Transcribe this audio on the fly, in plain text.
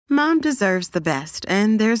Mom deserves the best,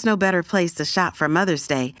 and there's no better place to shop for Mother's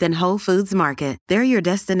Day than Whole Foods Market. They're your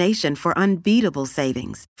destination for unbeatable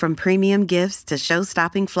savings, from premium gifts to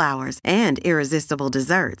show-stopping flowers and irresistible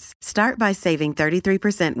desserts. Start by saving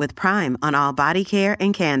 33% with Prime on all body care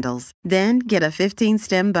and candles. Then get a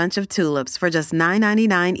 15-stem bunch of tulips for just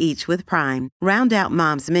 $9.99 each with Prime. Round out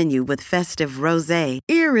Mom's menu with festive rosé,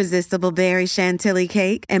 irresistible berry chantilly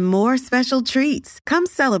cake, and more special treats. Come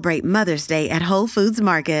celebrate Mother's Day at Whole Foods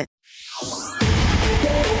Market.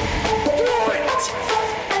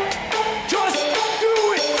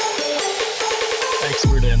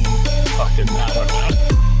 Expert in fucking, I don't know.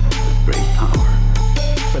 Great power.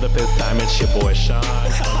 For the fifth time, it's your boy Sean.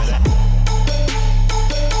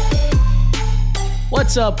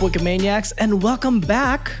 What's up, Wikimaniacs, and welcome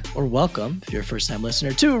back, or welcome, if you're a first-time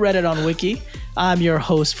listener, to Reddit on Wiki. I'm your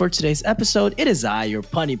host for today's episode. It is I, your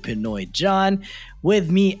punny Pinoy John.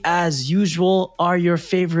 With me, as usual, are your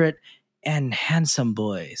favorite and handsome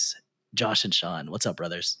boys, Josh and Sean. What's up,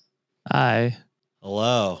 brothers? Hi.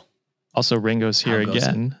 Hello. Also, Ringo's here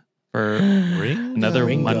again for another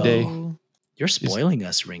Ringo. Monday. You're spoiling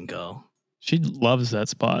us, Ringo. She loves that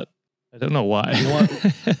spot. I don't know why.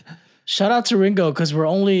 Shout out to Ringo, because we're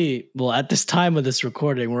only, at this time of this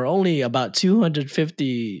recording, we're only about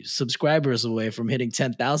 250 subscribers away from hitting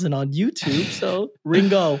 10,000 on YouTube. So,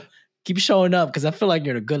 Ringo, keep showing up, because I feel like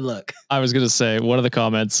you're in a good look. I was going to say, one of the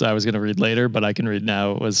comments I was going to read later, but I can read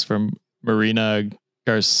now, was from Marina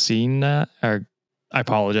Garcina, or I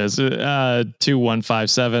apologize,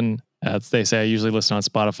 2157. They say I usually listen on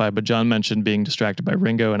Spotify, but John mentioned being distracted by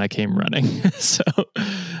Ringo, and I came running. So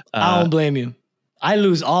I don't blame you. I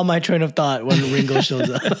lose all my train of thought when Ringo shows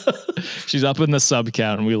up. She's up in the sub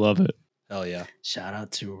count, and we love it. Hell yeah. Shout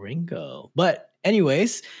out to Ringo. But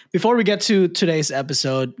anyways, before we get to today's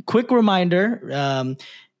episode, quick reminder,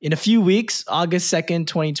 in a few weeks, August 2nd,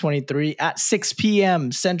 2023, at 6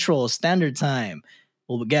 p.m. Central Standard Time,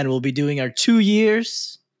 we'll be doing our 2-year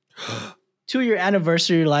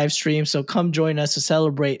anniversary live stream. So come join us to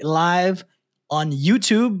celebrate live on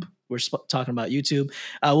YouTube. We're talking about YouTube.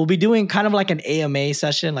 We'll be doing kind of like an AMA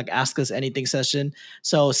session, like Ask Us Anything session.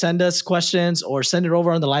 So send us questions or send it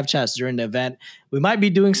over on the live chats during the event. We might be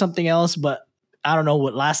doing something else, but I don't know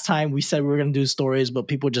what. Last time we said we were going to do stories, but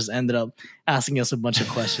people just ended up asking us a bunch of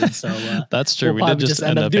questions. So that's true. We did just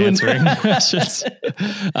end up answering questions.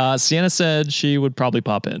 Sienna said she would probably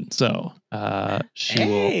pop in. So she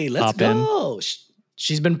will let's pop go. in.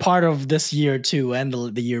 She's been part of this year too, and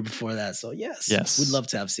the year before that. So yes, we'd love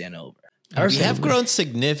to have Sienna over. We have grown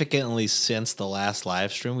significantly since the last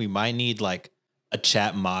live stream. We might need like a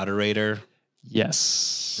chat moderator.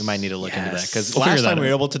 Yes, we might need to look into that, because last time we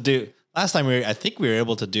were able to do. I think we were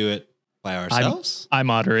able to do it by ourselves. I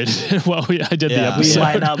moderated it while I did the episode. We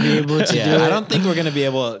might not be able to do it. I don't think we're going to be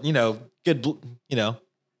able.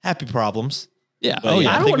 Happy problems. Yeah. But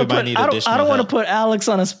I don't want to put Alex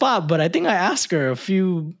on a spot, but I think I asked her a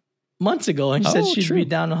few months ago, and she said she'd be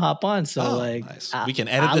down to hop on. So nice. We can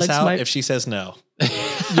edit this out if she says no.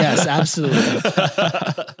 Yes, absolutely,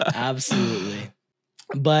 absolutely.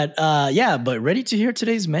 But but ready to hear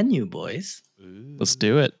today's menu, boys. Let's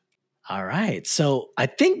do it. All right. So I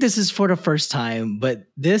think this is for the first time, but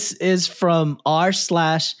this is from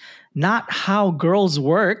r/not how girls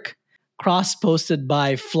work. Cross-posted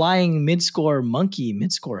by Flying Midscore Monkey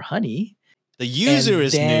Midscore Honey. The user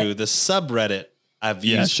is new. The subreddit I've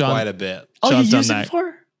used quite a bit. Oh, Sean's you used it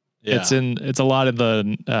before? Yeah. It's a lot of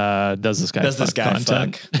the does this guy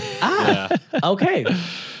content. Fuck? Okay.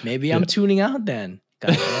 Maybe I'm tuning out then.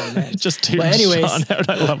 Just tune Sean out.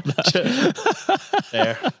 I love that.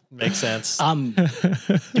 There. Makes sense.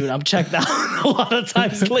 Dude, I'm checked out a lot of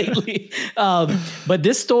times lately. But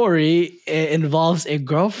this story involves a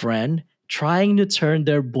girlfriend trying to turn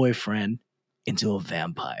their boyfriend into a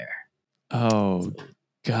vampire. Oh,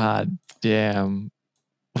 god damn.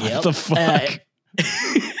 What the fuck?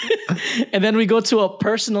 And then we go to a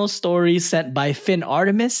personal story sent by Finn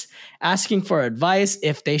Artemis asking for advice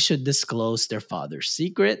if they should disclose their father's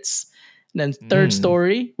secrets. And then third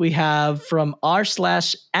story we have from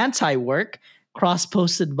r/anti-work,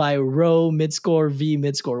 cross-posted by Row Midscore V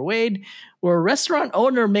Midscore Wade, where a restaurant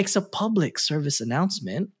owner makes a public service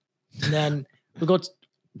announcement. And then we go to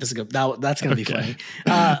that's gonna be funny.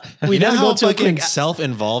 We know how fucking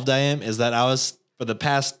self-involved I am is that I was, for the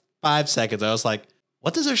past 5 seconds, I was like,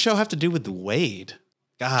 what does our show have to do with Wade?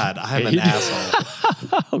 God, I'm an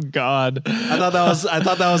asshole. Oh God. I thought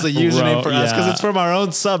that was a username for us because it's from our own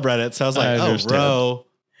subreddit. So I was like, Row.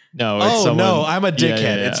 No, no, I'm a dickhead.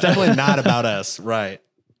 Yeah. It's definitely not about us. Right.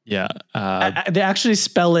 Yeah. They actually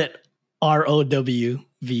spell it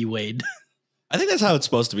ROWV Wade. I think that's how it's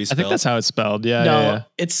supposed to be spelled. I think that's how it's spelled. Yeah. No, yeah.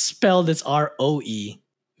 it's spelled. It's ROE.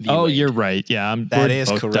 Oh, you're right. Yeah, that is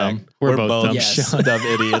correct. Dumb. We're both dumb. Yes. Dumb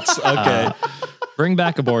idiots. Okay. Bring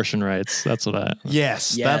back abortion rights. That's what I.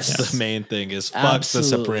 Yes, that's the main thing. Is fuck Absolutely.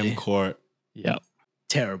 the Supreme Court. Yeah.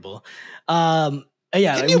 Terrible. Yeah.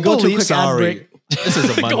 Can you believe? Sorry, this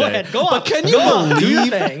is a Monday. Go ahead. Go on. But can you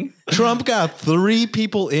believe Trump got 3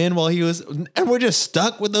 people in while he was, and we're just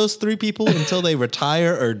stuck with those 3 people until they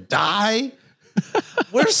retire or die?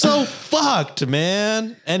 We're so fucked,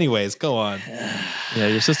 man. Anyways, go on. Yeah,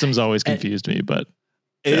 your system's always confused me, but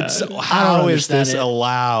it's how is this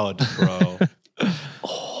allowed, bro?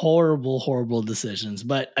 Horrible decisions.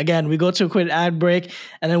 But again, we go to a quick ad break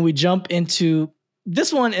and then we jump into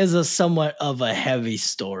this one is a somewhat of a heavy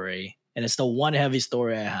story. And it's the one heavy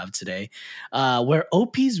story I have today, where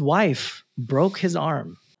OP's wife broke his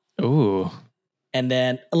arm. Ooh. And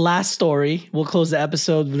then last story, we'll close the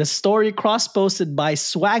episode with a story cross-posted by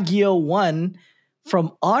Swagio1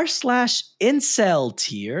 from r/incel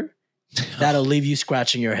tier. That'll leave you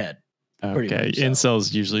scratching your head. Okay,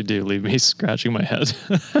 incels usually do leave me scratching my head.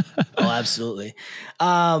 Oh, absolutely.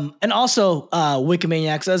 And also,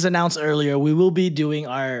 Wikimaniacs, as announced earlier, we will be doing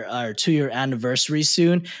our 2-year anniversary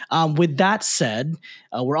soon. With that said,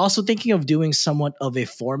 we're also thinking of doing somewhat of a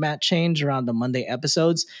format change around the Monday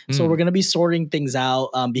episodes. So we're going to be sorting things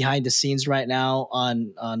out behind the scenes right now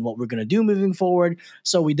on what we're going to do moving forward.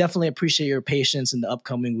 So we definitely appreciate your patience in the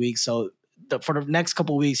upcoming weeks. So for the next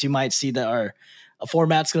couple of weeks, you might see that our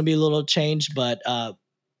format's going to be a little changed, but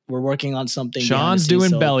we're working on something. Sean's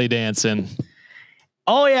doing belly dancing.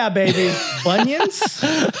 Oh, yeah, baby. Bunions?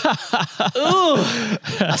 Ooh.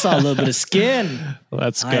 I saw a little bit of skin.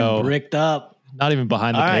 Let's go. I'm bricked up. Not even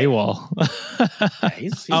behind the paywall.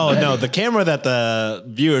 He's no, the camera that the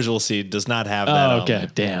viewers will see does not have that. Oh, okay.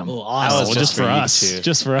 On Damn. Oh, awesome. Well, just for us.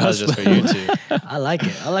 Just for us. Just for you two. I like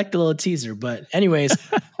it. I like the little teaser. But anyways,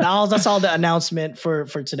 that's all the announcement for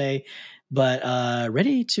today. But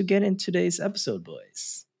ready to get in today's episode,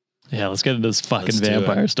 boys. Yeah, let's get into this fucking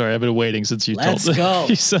vampire story. I've been waiting since you Let's told go.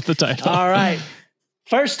 You set the title. All right.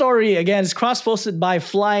 First story, again, is cross-posted by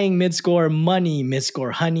Flying Midscore Money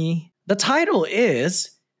Midscore Honey. The title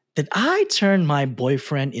is, Did I Turn My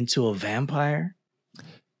Boyfriend into a Vampire?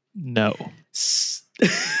 No.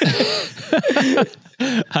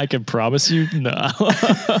 I can promise you no.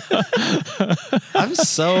 I'm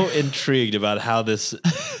so intrigued about how this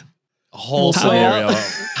whole scenario.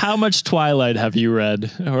 How much Twilight have you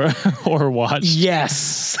read or watched?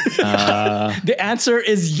 Yes. The answer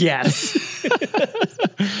is yes.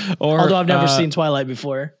 Although I've never seen Twilight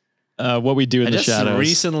before. What We Do in the Shadows. I just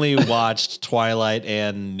recently watched Twilight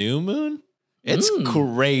and New Moon. It's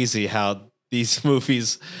crazy how these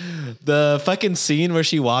movies, the fucking scene where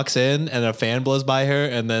she walks in and a fan blows by her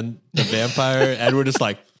and then the vampire Edward is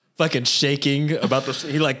like fucking shaking about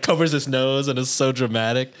he like covers his nose and is so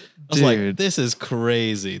dramatic. I was like, this is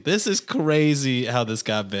crazy. This is crazy how this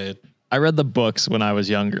got made. I read the books when I was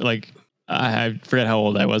younger. Like I forget how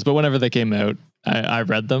old I was, but whenever they came out, I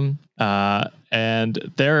read them.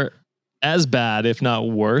 And they're as bad, if not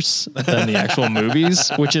worse, than the actual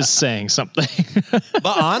movies, which is saying something. But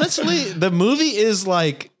honestly, the movie is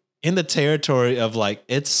like in the territory of like,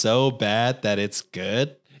 it's so bad that it's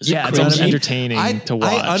good. It's almost entertaining to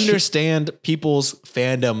watch. I understand people's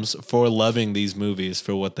fandoms for loving these movies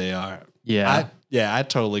for what they are. Yeah. I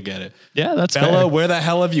totally get it. Yeah, that's Bella, fair. where the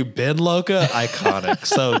hell have you been, Loca? Iconic.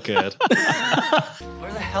 So good.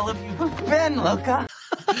 Where the hell have you been, Loca?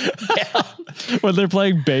 When they're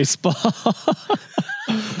playing baseball.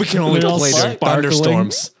 We can only play during sparkling.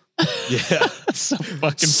 thunderstorms. Yeah. So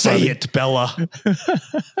fucking Say funny. it, Bella.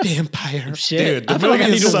 Vampire. Shit. Dude, the I feel like I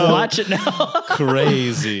movie need is to so watch it now.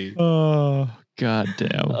 crazy. Oh,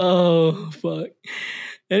 goddamn. Oh, fuck.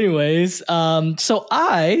 Anyways, so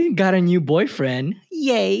I got a new boyfriend.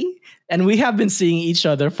 Yay. And we have been seeing each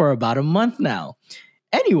other for about a month now.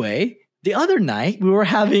 Anyway, the other night we were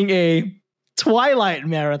having a Twilight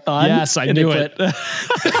marathon. Yes, I knew it.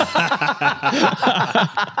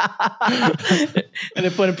 And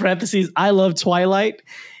they put in parentheses, I love Twilight.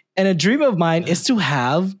 And a dream of mine is to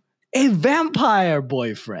have a vampire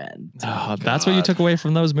boyfriend. Oh, that's what you took away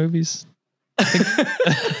from those movies? I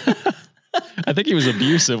think he was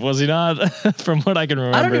abusive, was he not? From what I can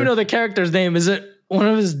remember. I don't even know the character's name. Is it one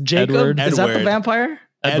of his Jacob? Edward. Is that the Edward. vampire?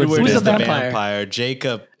 Edward Who's is the the vampire? vampire.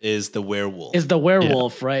 Jacob is the werewolf. Is the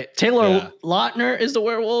werewolf, right? Taylor Yeah. Lautner is the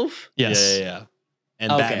werewolf? Yes. Yeah.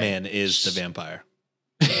 And Okay. Batman is the vampire.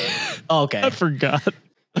 Oh, okay. I forgot.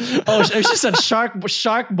 Oh, she said Shark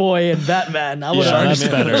Boy and Batman. I would Yeah, have that's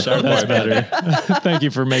better. Shark That's Boy better. Thank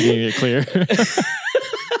you for making it clear.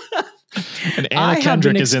 And I Anna have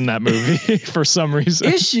Kendrick been is in that movie for some reason.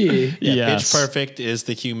 Is she? Yes. Pitch Perfect is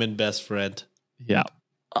the human best friend. Yeah.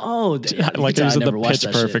 Oh, Like it was in I never the watched Pitch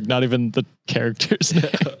that shit. Perfect, not even the character's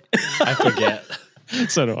name. I forget.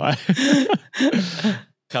 So do I.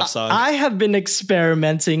 Cup song. I have been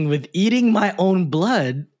experimenting with eating my own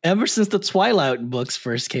blood ever since the Twilight books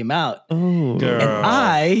first came out. Oh, Girl. And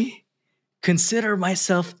I consider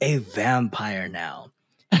myself a vampire now.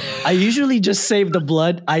 I usually just save the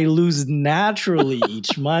blood I lose naturally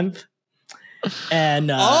each month. And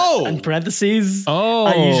in parentheses,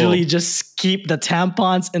 I usually just keep the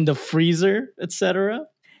tampons in the freezer, etc.,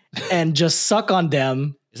 and just suck on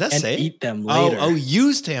them Is that and safe? eat them later.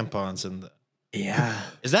 Use tampons in the. Yeah.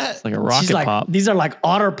 Is that? like a She's rocket like, pop. these are like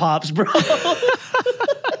Otter Pops, bro.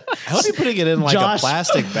 I hope you're putting it in like a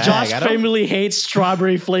plastic bag. Josh I don't. famously hates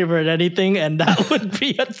strawberry flavored anything, and that would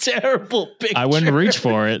be a terrible picture. I wouldn't reach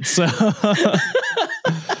for it. So,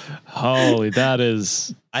 holy, that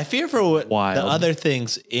is. I fear for what Wild. the other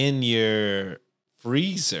things in your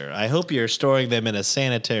freezer. I hope you're storing them in a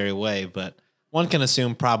sanitary way, but one can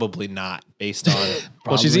assume probably not, based on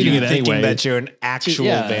Well, she's eating you it thinking anyway. that you're an actual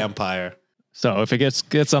Yeah. vampire. So if it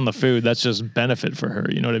gets on the food, that's just benefit for her.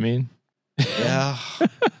 You know what I mean? Yeah,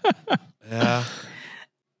 yeah.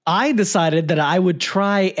 I decided that I would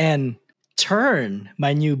try and turn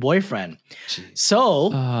my new boyfriend.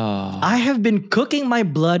 So Oh, I have been cooking my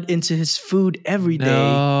blood into his food every day,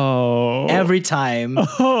 no. every time he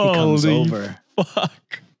comes Holy over.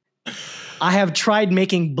 Fuck. I have tried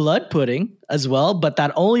making blood pudding as well, but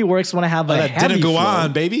that only works when I have a That heavy didn't go flow.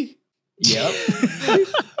 on, baby. Yep.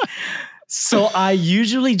 So I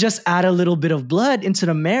usually just add a little bit of blood into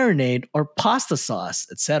the marinade or pasta sauce,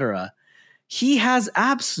 etc. He has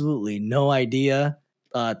absolutely no idea.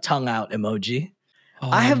 Tongue out emoji.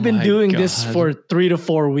 I have been doing this for 3 to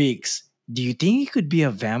 4 weeks. Do you think he could be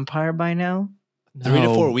a vampire by now? 3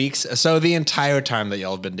 to 4 weeks. So the entire time that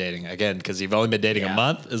y'all have been dating, again, because you've only been dating a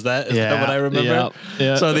month. Is that what I remember?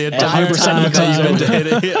 Yeah. So the entire 100% time of the that you've been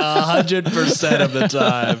time. dating, 100% of the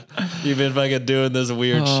time, you've been fucking doing this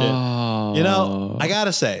weird shit. You know, I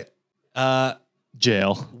gotta say,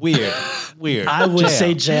 jail. weird. I would Jail.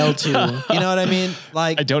 say jail too. You know what I mean?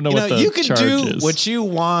 Like, I don't know you what the you can charge do is. what you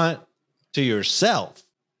want to yourself.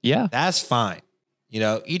 Yeah. That's fine. You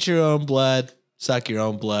know, eat your own blood, suck your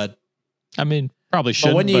own blood. I mean, probably But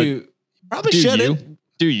shouldn't. when you probably do shouldn't. you?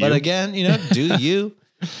 Do you? But again, you know, do you?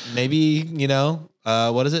 Maybe, you know,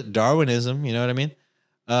 what is it? Darwinism, you know what I mean?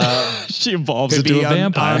 She evolves Could into be a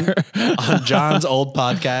vampire. on John's old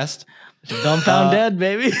podcast. Dumbfound dead,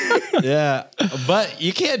 baby. Yeah. But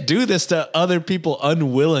you can't do this to other people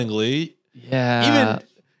unwillingly. yeah.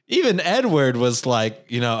 Even Edward was like,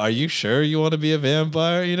 you know, are you sure you want to be a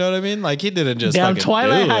vampire? You know what I mean? Like he didn't just Damn, fucking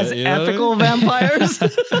Twilight do has it, you know what I ethical mean? vampires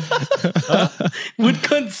with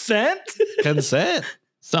consent. Consent.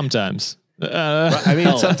 Sometimes. I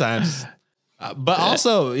mean, sometimes. But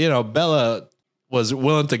also, you know, Bella was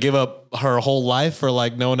willing to give up her whole life for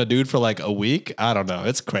like knowing a dude for like a week. I don't know.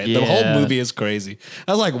 It's crazy. The whole Yeah. movie is crazy.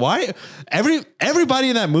 I was like, why? Everybody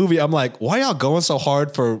in that movie, I'm like, why y'all going so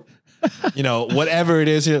hard for, you know, whatever it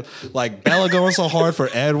is here? Like Bella going so hard for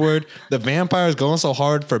Edward. The vampires going so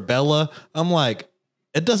hard for Bella. I'm like,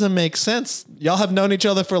 it doesn't make sense. Y'all have known each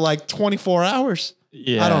other for like 24 hours.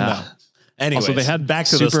 Yeah. I don't know. Anyways, Also, they had back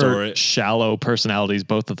to super the story. shallow personalities,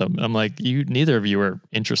 both of them. I'm like, neither of you are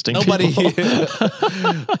interesting. Nobody. people.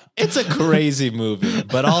 It's a crazy movie,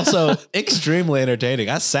 but also extremely entertaining.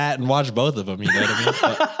 I sat and watched both of them. You know what I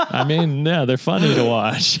mean? I mean, yeah, they're funny to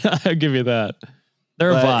watch. I'll give you that. They're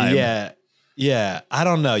a But vibe. yeah. I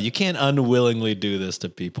don't know. You can't unwillingly do this to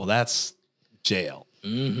people. That's jail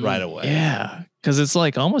right away. Yeah, because it's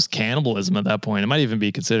like almost cannibalism at that point. It might even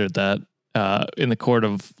be considered that in the court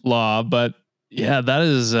of law. But yeah, that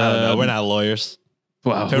is. I don't know. We're not lawyers.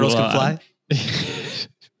 Wow, Turtles can fly.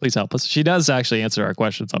 Please help us. She does actually answer our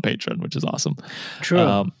questions on Patreon, which is awesome.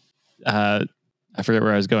 True. I forget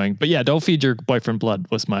where I was going, but yeah, don't feed your boyfriend blood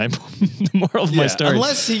was my the moral of my Yeah, story.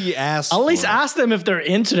 unless he asks. At least for it. ask them if they're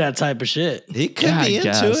into that type of shit. He could Yeah, be I into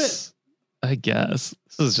guess. I guess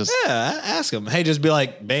this is just it. Yeah, ask him. Hey, just be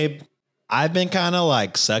like, babe, I've been kind of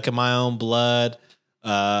like sucking my own blood.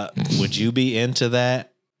 Would you be into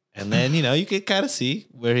that? And then, you know, you could kind of see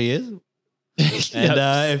where he is. And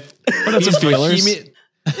if out some feelers.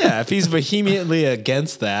 if he's vehemently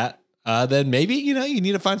against that, then maybe, you know, you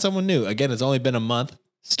need to find someone new. Again, it's only been a month.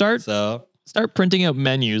 start So printing out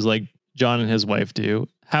menus like John and his wife do.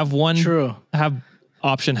 Have one True. have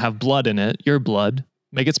blood in it, your blood,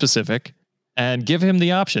 make it specific, and give him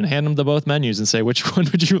the option. Hand him the both menus and say, which one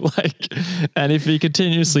would you like? And if he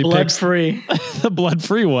continuously Blood picks free. the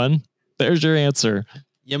blood-free one, there's your answer.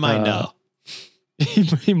 You might know.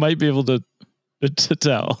 He might be able to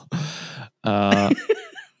tell.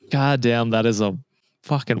 God damn, that is a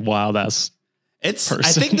fucking wild ass. I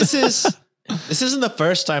think this isn't the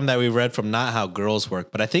first time that we read from Not How Girls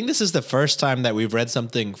Work, but I think this is the first time that we've read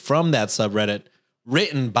something from that subreddit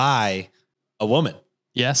written by a woman.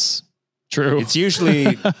 Yes, true. It's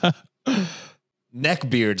usually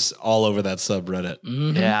neckbeards all over that subreddit.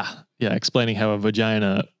 Mhm. Yeah, explaining how a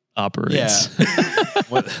vagina operates. Yeah.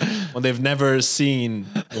 when they've never seen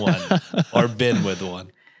one or been with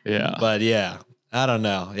one. Yeah. But yeah, I don't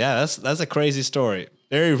know. Yeah, that's a crazy story.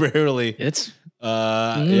 Very rarely It's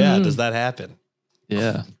does that happen.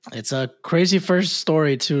 Yeah. it's a crazy first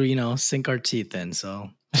story to, sink our teeth in. So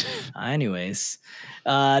anyways,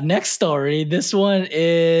 next story. This one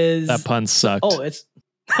is That pun sucked. Oh, it's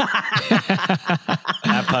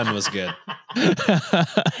That pun was good.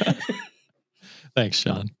 Thanks,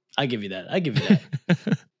 Sean. I give you that.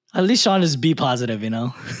 At least Sean is B positive, You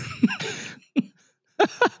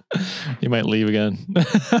might leave again.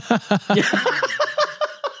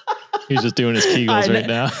 He's just doing his Kegels right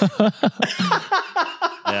now.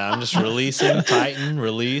 Yeah, I'm just releasing, tighten,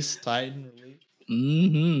 release, tighten, release.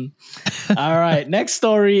 All right. Next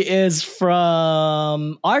story is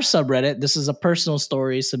from our subreddit. This is a personal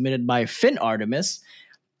story submitted by Finn Artemis.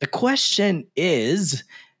 The question is,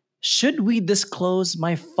 should we disclose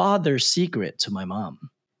my father's secret to my mom?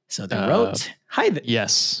 So they wrote, hi there.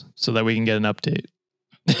 Yes, so that we can get an update.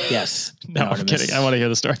 Yes. No, I'm kidding. I want to hear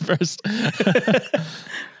the story first.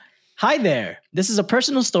 Hi there. This is a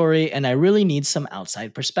personal story and I really need some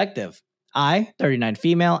outside perspective. I, 39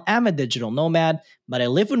 female, am a digital nomad, but I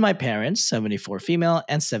live with my parents, 74 female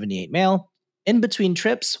and 78 male, in between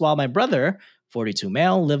trips while my brother, 42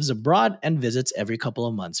 male, lives abroad and visits every couple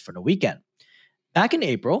of months for the weekend. Back in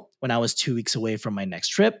April, when I was 2 weeks away from my next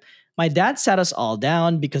trip, my dad sat us all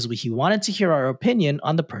down because he wanted to hear our opinion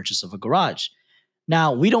on the purchase of a garage.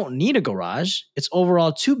 Now, we don't need a garage. It's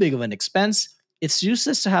overall too big of an expense. It's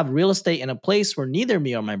useless to have real estate in a place where neither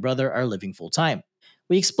me or my brother are living full time.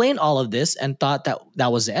 We explained all of this and thought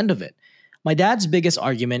that was the end of it. My dad's biggest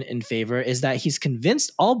argument in favor is that he's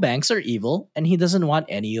convinced all banks are evil and he doesn't want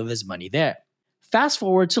any of his money there. Fast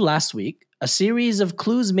forward to last week, a series of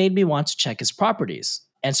clues made me want to check his properties.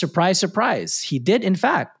 And surprise, surprise, he did in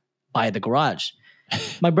fact buy the garage.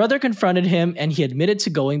 My brother confronted him and he admitted to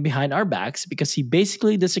going behind our backs because he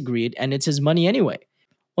basically disagreed and it's his money anyway.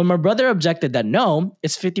 When my brother objected that no,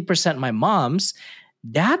 it's 50% my mom's,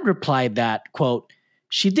 dad replied that, quote,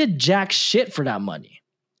 she did jack shit for that money.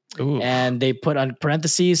 Ooh. And they put on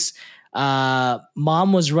parentheses,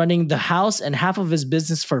 mom was running the house and half of his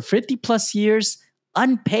business for 50 plus years,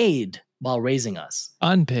 unpaid while raising us.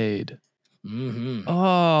 Unpaid. Mm-hmm.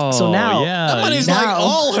 Oh, So now- yeah. That money's like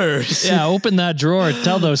all hers. Yeah, open that drawer.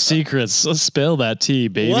 Tell those secrets. Let's spill that tea,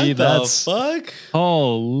 baby. What That's the fuck?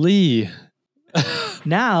 holy.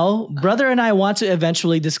 Now, brother and I want to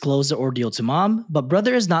eventually disclose the ordeal to mom, but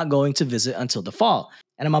brother is not going to visit until the fall.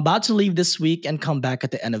 And I'm about to leave this week and come back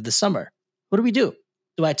at the end of the summer. What do we do?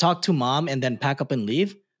 Do I talk to mom and then pack up and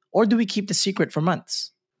leave? Or do we keep the secret for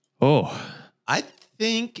months? Oh, I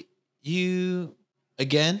think you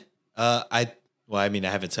again. I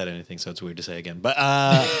haven't said anything, so it's weird to say again. But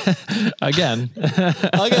again.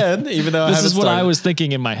 again, even though This is what I started. was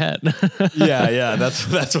thinking in my head. Yeah, that's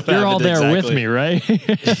what You're all happened there exactly. with me, right?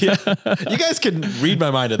 Yeah. You guys can read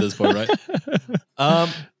my mind at this point, right?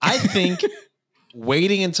 I think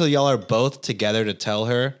waiting until y'all are both together to tell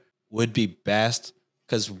her would be best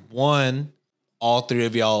because one, all three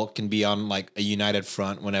of y'all can be on like a united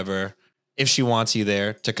front whenever, if she wants you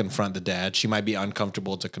there to confront the dad. She might be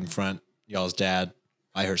uncomfortable to confront y'all's dad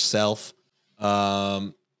by herself.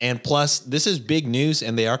 And plus, this is big news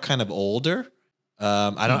and they are kind of older.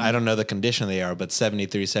 I don't know the condition they are, but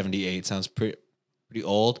 73, 78 sounds pretty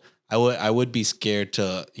old. I would be scared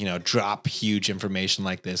to, drop huge information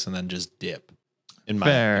like this and then just dip in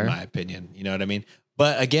my opinion. You know what I mean?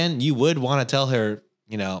 But again, you would want to tell her,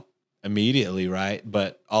 immediately, right?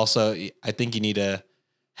 But also I think you need to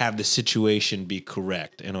have the situation be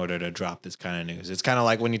correct in order to drop this kind of news. It's kind of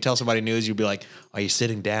like when you tell somebody news, you'd be like, are you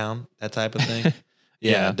sitting down? That type of thing.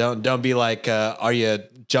 Yeah. Don't be like, are you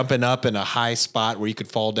jumping up in a high spot where you could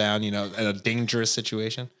fall down, in a dangerous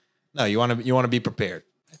situation? No, you want to be prepared,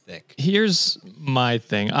 I think. Here's my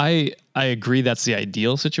thing. I agree that's the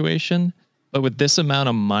ideal situation, but with this amount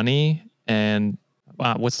of money and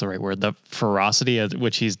what's the right word? The ferocity at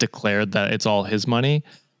which he's declared that it's all his money,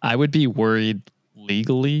 I would be worried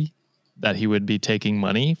legally that he would be taking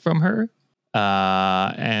money from her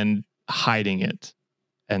and hiding it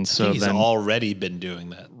And so He's then already been doing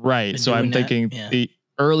that. right. Been So I'm doing that, thinking yeah. the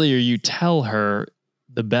earlier you tell her,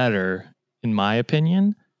 the better, in my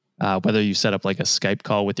opinion. Whether you set up like a Skype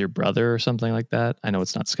call with your brother or something like that. I know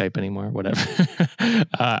it's not Skype anymore, whatever.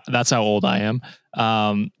 That's how old I am.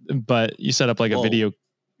 But you set up like a Whoa.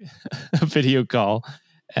 video call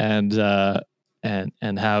and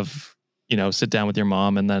have, sit down with your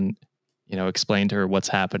mom and then, explain to her what's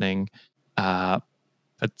happening.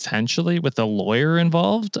 Potentially with a lawyer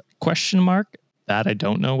involved, question mark. That I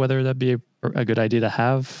don't know whether that'd be a good idea to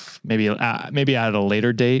have. Maybe at a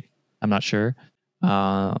later date. I'm not sure.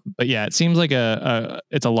 But yeah, it seems like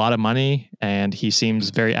it's a lot of money, and he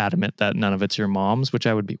seems very adamant that none of it's your mom's, which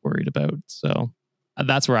I would be worried about. So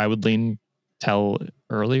that's where I would lean tell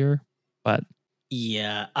earlier. But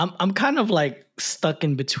Yeah, I'm kind of like stuck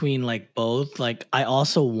in between like both. Like I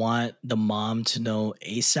also want the mom to know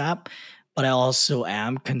ASAP, but I also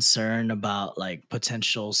am concerned about like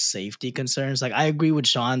potential safety concerns. Like I agree with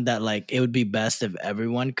Sean that like it would be best if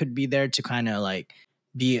everyone could be there to kind of like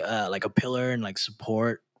be like a pillar and like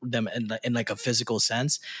support them in like a physical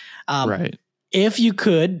sense. right. If you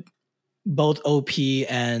could, both OP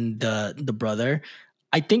and the brother,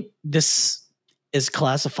 I think this is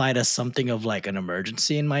classified as something of like an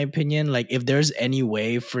emergency in my opinion. Like if there's any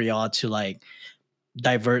way for y'all to like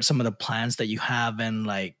divert some of the plans that you have and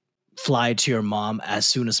like fly to your mom as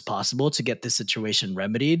soon as possible to get this situation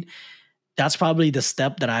remedied, that's probably the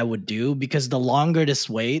step that I would do, because the longer this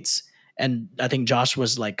waits, and I think Josh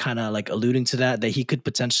was like kind of like alluding to that he could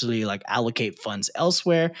potentially like allocate funds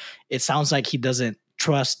elsewhere. It sounds like he doesn't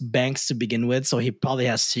trust banks to begin with, so he probably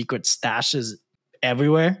has secret stashes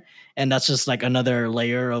everywhere, and that's just like another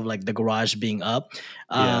layer of like the garage being up.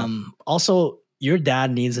 Yeah. Also, your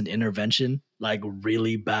dad needs an intervention, like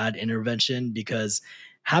really bad intervention, because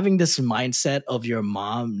having this mindset of your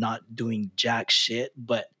mom not doing jack shit,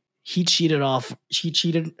 but she cheated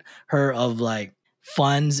her of like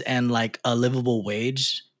funds and like a livable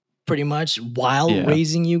wage pretty much while Yeah.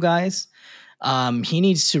 raising you guys. He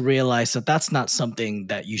needs to realize that that's not something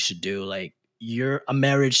that you should do. Like a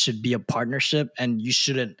marriage should be a partnership, and you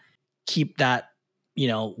shouldn't keep that,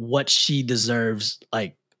 what she deserves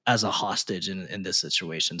like as a hostage in this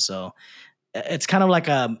situation. So it's kind of like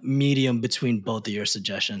a medium between both of your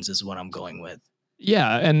suggestions is what I'm going with.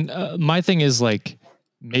 Yeah, and my thing is like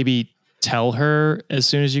maybe tell her as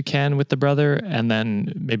soon as you can with the brother, and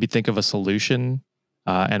then maybe think of a solution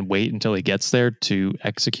and wait until he gets there to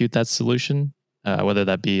execute that solution, whether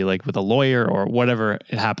that be like with a lawyer or whatever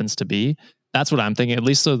it happens to be. That's what I'm thinking, at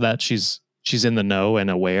least so that she's in the know and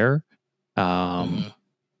aware.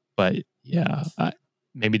 But yeah,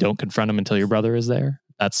 maybe don't confront him until your brother is there.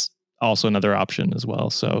 That's also another option as well.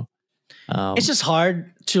 So it's just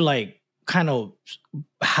hard to like kind of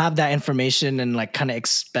have that information and like kind of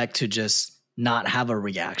expect to just not have a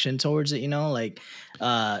reaction towards it, like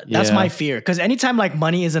that's my fear, because anytime like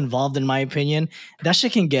money is involved, in my opinion, that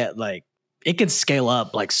shit can get like, it can scale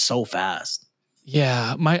up like so fast.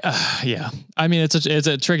 Yeah, I mean, it's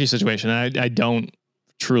a tricky situation. I don't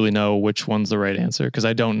truly know which one's the right answer, because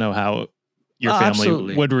I don't know how your family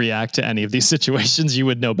absolutely would react to any of these situations. You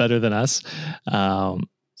would know better than us.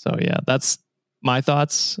 So yeah, that's my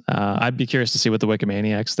thoughts. I'd be curious to see what the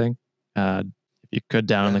Wikimaniacs think. If you could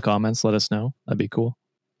down in the comments, let us know. That'd be cool.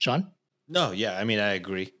 Sean? No, yeah, I mean, I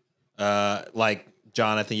agree. Like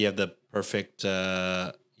John, I think you have the perfect,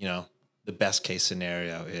 the best case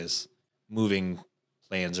scenario is moving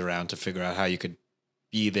plans around to figure out how you could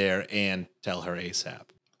be there and tell her ASAP.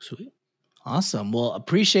 Sweet. Awesome. Well,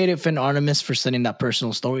 appreciate it, Finn Artemis, for sending that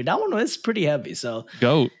personal story. That one was pretty heavy. So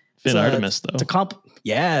Goat. Finn Artemis, though.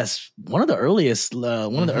 Yes, one of the earliest,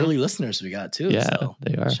 one of the early listeners we got too. Yeah, so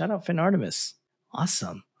they are. Shout out Finn Artemis.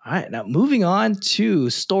 Awesome. All right, now moving on to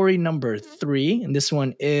story number 3, and this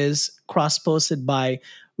one is cross-posted by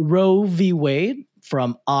Roe v. Wade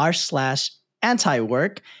from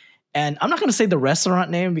r/anti-work. And I'm not going to say the restaurant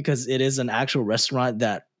name because it is an actual restaurant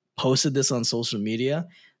that posted this on social media.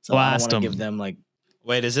 So Blast I don't want to them. give them like.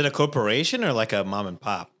 Wait, is it a corporation or like a mom and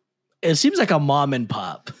pop? It seems like a mom and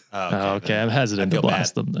pop. Oh, Okay, I'm hesitant I to feel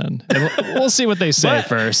blast them then. And we'll see what they say But-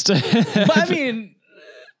 first. But I mean,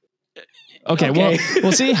 okay, okay.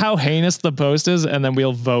 we'll see how heinous the post is, and then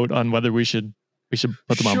we'll vote on whether we should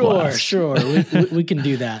put them on blast. Sure. We can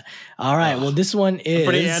do that. All right. Well, this one is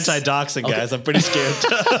Pretty anti-doxing, guys. I'm pretty scared.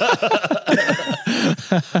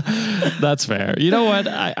 That's fair. You know what?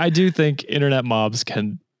 I do think internet mobs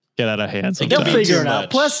can get out of hand They'll sometimes. figure too it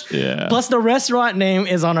out. much. Plus the restaurant name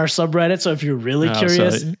is on our subreddit. So if you're really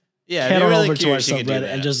curious, Yeah, if head you're on really over to our curious, you can do subreddit that.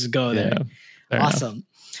 and just go there. Yeah, fair enough. Awesome.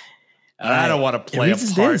 I don't want to play a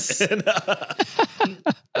reads part. this.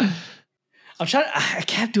 I'm trying. I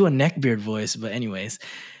can't do a neckbeard voice, but anyways,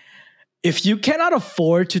 if you cannot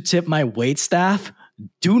afford to tip my wait staff,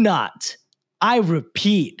 do not. I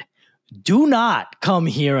repeat, do not come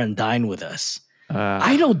here and dine with us.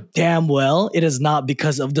 I know damn well it is not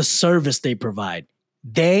because of the service they provide.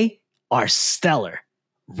 They are stellar.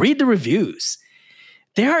 Read the reviews.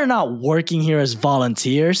 They are not working here as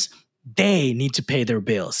volunteers. They need to pay their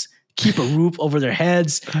bills, keep a roof over their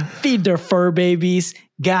heads, feed their fur babies,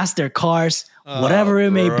 gas their cars, whatever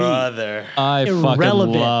it may be. I fucking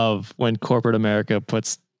Irrelevant. love when corporate America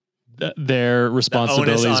puts their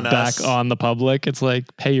responsibilities on back us. on the public. It's like,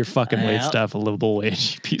 pay your fucking wait Yep. staff a livable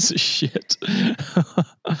wage, you piece of shit.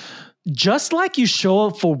 Just like you show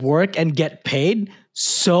up for work and get paid,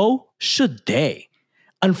 so should they.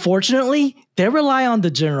 Unfortunately, they rely on the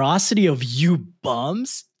generosity of you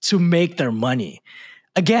bums to make their money.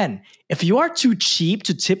 Again, if you are too cheap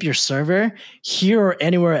to tip your server here or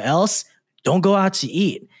anywhere else, don't go out to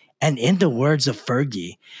eat. And in the words of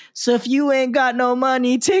Fergie, so if you ain't got no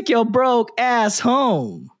money, take your broke ass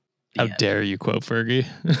home. How dare you quote Fergie?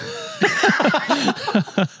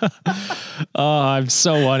 Oh, I'm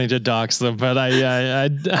so wanting to dox them, but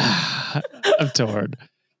I'm torn.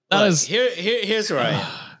 That Look, is here's where I am.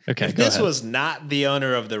 okay. If Go this ahead. was not the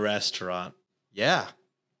owner of the restaurant, yeah,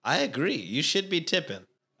 I agree. You should be tipping.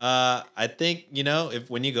 I think, if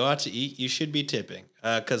when you go out to eat, you should be tipping.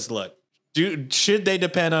 Because look, should they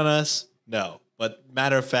depend on us? No. But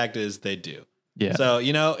matter of fact is they do. Yeah. So,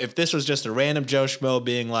 if this was just a random Joe Schmo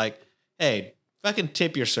being like, hey, fucking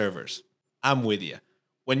tip your servers, I'm with you.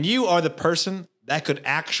 When you are the person that could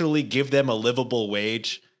actually give them a livable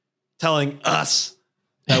wage, telling us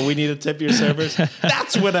that we need to tip your servers,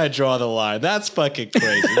 that's when I draw the line. That's fucking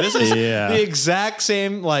crazy. This is the exact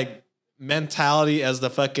same mentality as the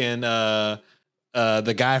fucking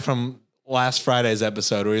the guy from last Friday's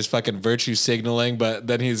episode where he's fucking virtue signaling, but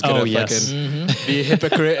then he's gonna fucking be a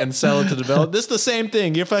hypocrite and sell it to the developer. This is the same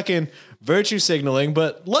thing. You're fucking virtue signaling,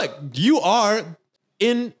 but look, you are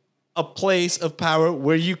in a place of power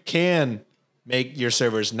where you can make your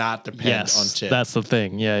servers not depend on tips. That's the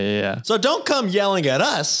thing. Yeah. So don't come yelling at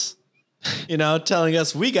us, telling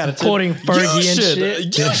us we got to tip. Quoting Fergie and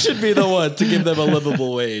shit. You should be the one to give them a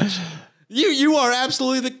livable wage. You are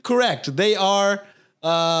absolutely correct. They are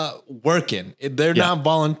working. They're not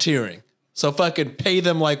volunteering. So fucking pay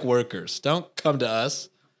them like workers. Don't come to us.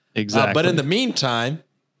 Exactly. But in the meantime,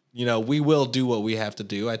 we will do what we have to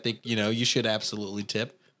do. I think, you should absolutely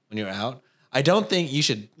tip when you're out. I don't think you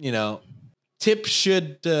should, tip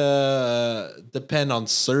should depend on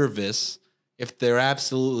service. If they're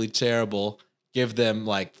absolutely terrible, give them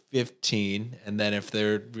like 15, and then if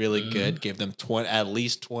they're really good, give them 20, at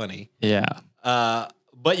least 20. Yeah.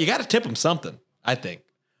 But you got to tip them something, I think.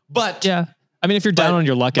 But Yeah. I mean, if you're down on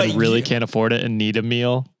your luck and but really you- can't afford it and need a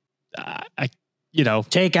meal,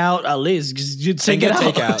 Take out at least. 'Cause you'd Take take it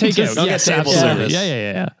it out. out. take it. Don't get Yes, table absolutely. service.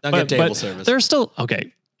 Yeah. Don't get table service. There's still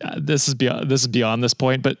okay. This is beyond this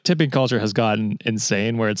point, but tipping culture has gotten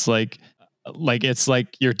insane. Where it's like it's like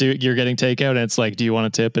you're getting takeout, and it's like, do you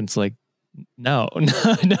want to tip? And it's like, no.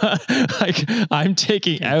 Like I'm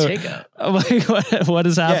taking out. Takeout. I'm like, what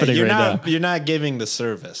is happening you're right not now? you're not giving the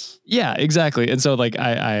service. Yeah, exactly. And so like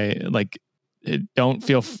I don't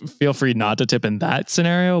feel free not to tip in that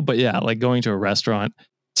scenario, but yeah, like going to a restaurant,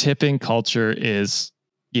 tipping culture is,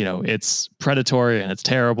 it's predatory and it's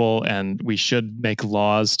terrible, and we should make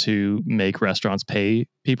laws to make restaurants pay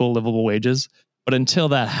people livable wages. But until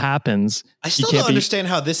that happens, I still can't don't understand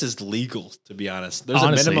how this is legal, to be honest. There's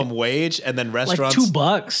Honestly. a minimum wage, and then Like restaurants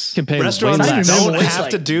 $2. can pay way restaurants less. don't Minimum wage, have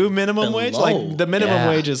to like, do minimum wage. Like below. the minimum Yeah.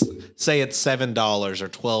 wage is, say it's $7 or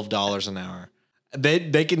 $12 an hour.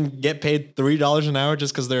 They can get paid $3 an hour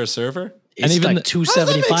just because they're a server. It's even like the- $2.75, How does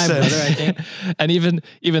that make brother, I think. And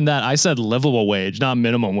even that, I said livable wage, not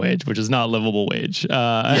minimum wage, which is not livable wage.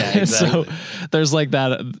 exactly. So there's like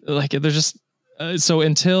that, like there's just so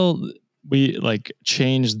until we like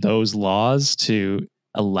change those laws to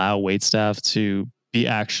allow waitstaff to be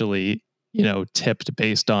actually, tipped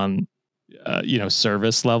based on,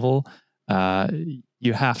 service level,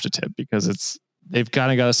 you have to tip because they've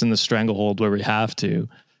kind of got us in the stranglehold where we have to.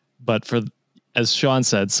 But as Sean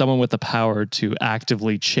said, someone with the power to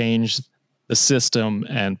actively change the system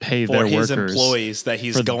and pay For their his workers. employees that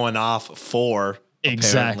he's going off for.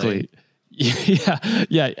 Exactly. Yeah.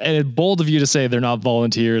 And it's bold of you to say they're not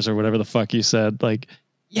volunteers or whatever the fuck you said. Like,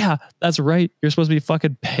 yeah, that's right. You're supposed to be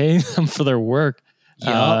fucking paying them for their work.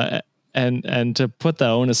 Yup. And to put the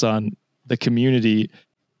onus on the community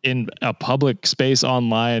in a public space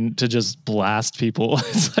online to just blast people.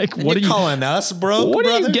 It's like, And what are you calling us broke? What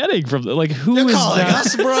brother? are you getting from like who You're is calling that?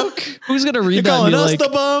 us broke? Who's gonna read You're that and calling be us like, the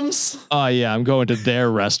bums? oh yeah, I'm going to their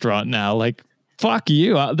restaurant now? Like, fuck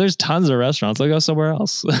you. There's tons of restaurants. I'll go somewhere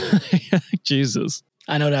else. Jesus.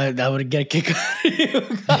 I know that would get a kick out of you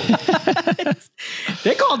guys.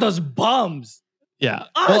 They called us bums. Yeah.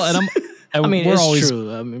 Us? Well, and I mean, we're it's always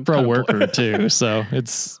true. I mean, pro kinda worker too. So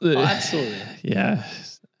it's absolutely. yeah.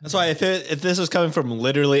 That's why if this was coming from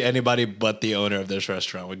literally anybody but the owner of this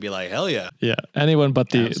restaurant, we'd be like, hell yeah. Yeah. Anyone but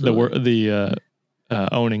the Absolutely.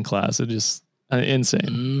 owning class. It just insane.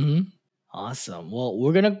 Mm-hmm. Awesome. Well,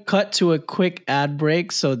 we're going to cut to a quick ad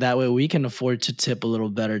break so that way we can afford to tip a little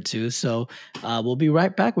better too. So we'll be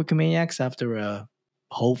right back with Wikimaniacs after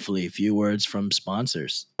hopefully a few words from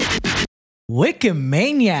sponsors.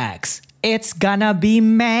 Wikimaniacs, it's gonna be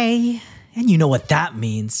May. And you know what that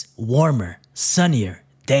means. Warmer, sunnier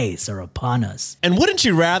days are upon us. And wouldn't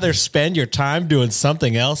you rather spend your time doing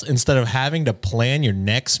something else instead of having to plan your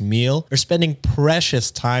next meal or spending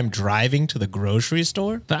precious time driving to the grocery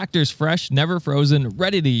store? Factor's fresh, never frozen,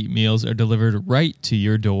 ready-to-eat meals are delivered right to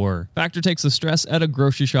your door. Factor takes the stress out of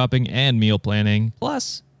grocery shopping and meal planning.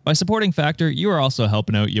 Plus, by supporting Factor, you are also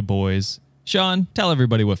helping out your boys. Sean, tell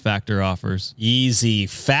everybody what Factor offers. Easy.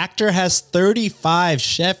 Factor has 35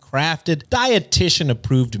 chef-crafted,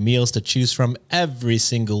 dietitian-approved meals to choose from every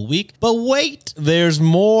single week. But wait, there's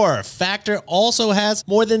more. Factor also has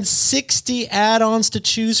more than 60 add-ons to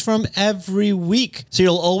choose from every week. So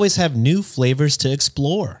you'll always have new flavors to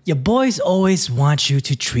explore. Your boys always want you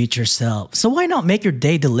to treat yourself. So why not make your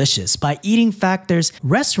day delicious by eating Factor's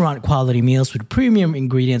restaurant quality meals with premium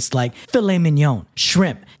ingredients like filet mignon,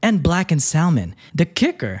 shrimp, and blackened salmon. The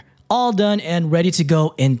kicker, all done and ready to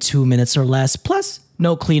go in 2 minutes or less, plus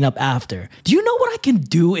no cleanup after. Do you know what I can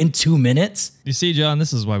do in 2 minutes? You see, John,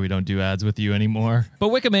 this is why we don't do ads with you anymore. But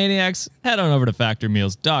Wikimaniacs, head on over to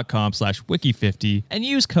factormeals.com/wiki50 and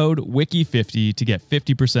use code WIKI50 to get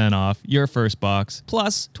 50% off your first box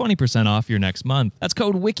plus 20% off your next month. That's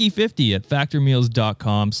code WIKI50 at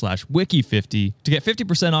factormeals.com/wiki50 to get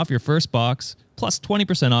 50% off your first box plus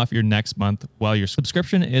 20% off your next month while your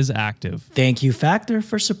subscription is active. Thank you, Factor,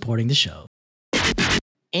 for supporting the show.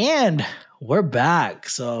 And we're back.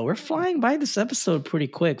 So we're flying by this episode pretty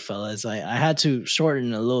quick, fellas. I had to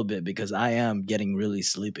shorten a little bit because I am getting really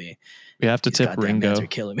sleepy. We have to These tip goddamn Ringo. meds are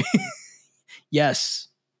killing me. Yes.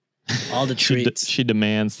 All the She treats. she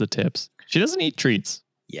demands the tips. She doesn't eat treats,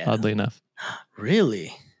 Yeah. oddly enough.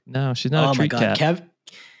 Really? No, she's not a treat cat.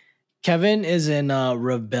 Kevin is in a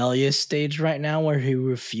rebellious stage right now where he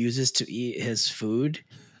refuses to eat his food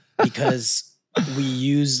because we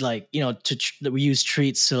use we use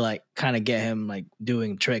treats to like kind of get him like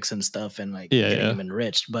doing tricks and stuff and like getting him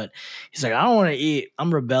enriched. But he's like, I don't want to eat.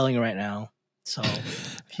 I'm rebelling right now. So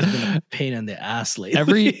he's been a pain in the ass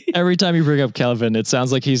lately. Every time you bring up Kelvin, it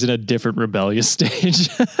sounds like he's in a different rebellious stage.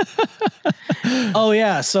 Oh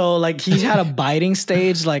yeah, so like he had a biting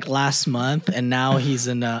stage like last month, and now he's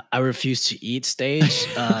in a I refuse to eat stage.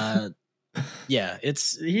 Yeah,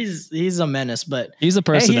 he's a menace, but He's a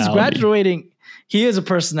personality. Hey, he's graduating. He is a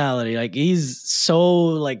personality. Like he's so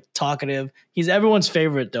like talkative. He's everyone's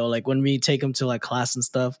favorite though. Like when we take him to like class and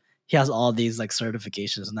stuff, he has all these like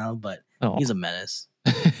certifications now. But he's a menace.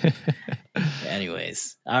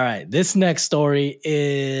 Anyways, all right. This next story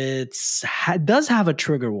does have a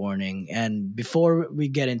trigger warning, and before we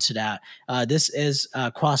get into that, this is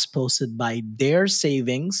cross-posted by Dare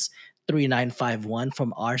Savings 3951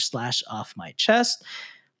 from r/offmychest.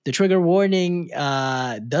 The trigger warning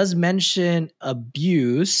does mention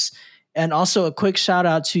abuse, and also a quick shout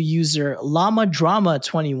out to user Llama Drama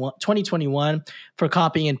 2021 for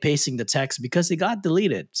copying and pasting the text because it got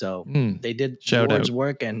deleted. So they did the words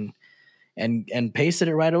work and pasted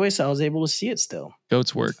it right away. So I was able to see it still.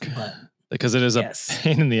 Goats work. Because it is a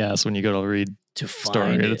pain in the ass when you go to read to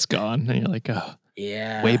story and it's gone. And you're like, oh,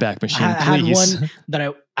 yeah. Wayback Machine, I please.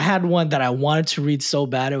 had one that I wanted to read so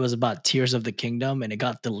bad. It was about Tears of the Kingdom and it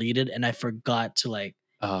got deleted and I forgot to like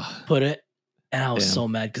put it. And I was so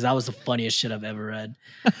mad because that was the funniest shit I've ever read.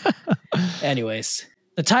 Anyways,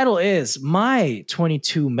 the title is My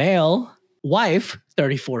 22 Male Wife,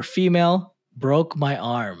 34 Female, Broke My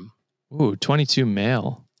Arm. Ooh, 22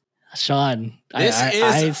 male. Sean,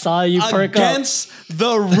 I saw you perk up. Against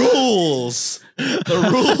the rules. The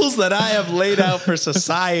rules that I have laid out for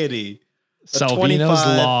society. Salvino's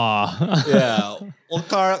law. Yeah.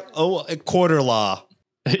 Quarter law.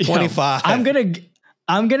 25. I'm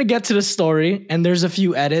gonna get to the story, and there's a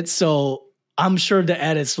few edits, so I'm sure the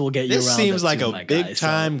edits will get you This around. seems it like too, a my big guy,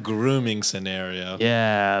 time grooming scenario.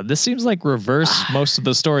 Yeah, this seems like reverse most of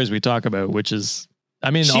the stories we talk about, which is,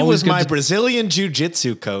 I mean, She always was my good to- Brazilian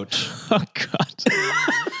jiu-jitsu coach. Oh God,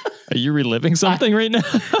 are you reliving something right now?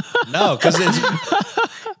 No, because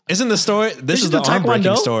isn't the story? This is the the arm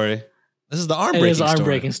breaking Taekwondo? story. This is the arm It breaking is an arm story.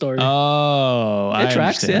 breaking story. Oh, I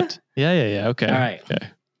tracks, understand. Yeah. Okay. All right. Okay.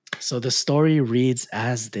 So the story reads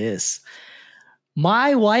as this.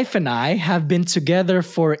 My wife and I have been together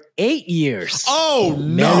for 8 years. Oh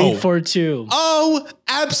Married no! for 2. Oh,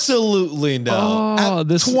 absolutely no! Oh, At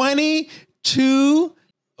this- 22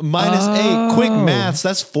 minus 8. Quick Oh. maths.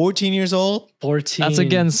 That's 14 years old. 14. That's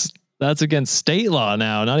against state law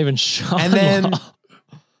now, not even Sean And then law.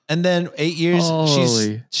 and then 8 years.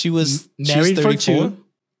 Holy. She's married for 34. 2.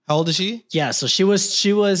 How old is she? Yeah, so she was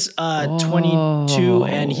 22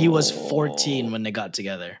 and he was 14 when they got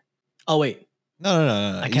together. Oh wait,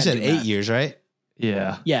 No. I You can't said do 8 math. years, right?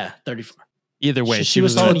 Yeah. yeah, 34. Either way, She she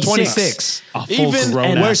was was Oh, 26. 26. a full Even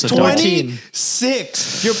grown where's ass adult.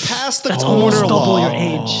 26? You're past the That's corner almost double law. your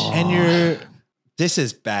age. And you're. This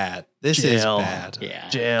is bad. This Jail. is bad. Yeah.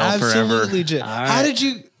 Jail Absolutely forever. jail. All How right. did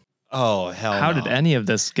you? Oh hell! How no. did any of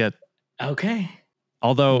this get? Okay.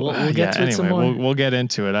 Although, We'll get to it some anyway, more. we'll get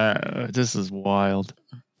into it. This is wild.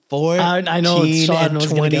 14 I know Sean and was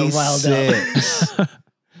gonna get riled up.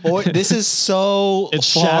 26. This is so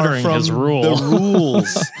It's far shattering from his rule. the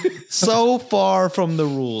rules. So far from the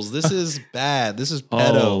rules. This is bad. This is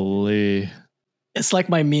pedo. Holy. It's like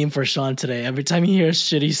my meme for Sean today. Every time he hears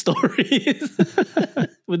shitty stories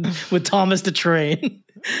with Thomas the Train.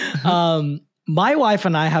 My wife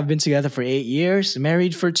and I have been together for 8 years,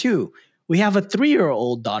 married for 2. We have a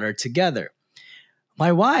 3-year-old daughter together.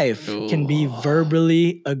 My wife can be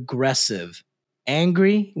verbally aggressive,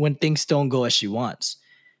 angry when things don't go as she wants.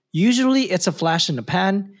 Usually it's a flash in the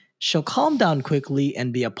pan. She'll calm down quickly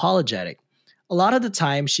and be apologetic. A lot of the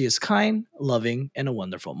time, she is kind, loving, and a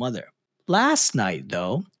wonderful mother. Last night,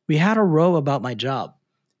 though, we had a row about my job.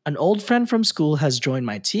 An old friend from school has joined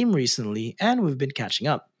my team recently, and we've been catching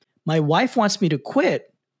up. My wife wants me to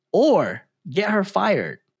quit or get her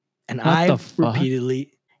fired. And What the I've fuck?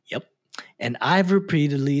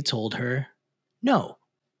 repeatedly told her no.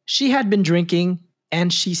 She had been drinking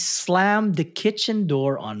and she slammed the kitchen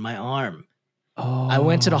door on my arm. I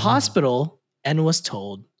went to the hospital and was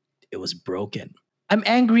told it was broken. I'm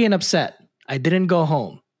angry and upset. I didn't go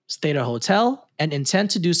home, stayed at a hotel, and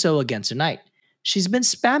intend to do so again tonight. She's been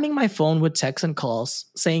spamming my phone with texts and calls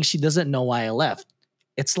saying she doesn't know why I left.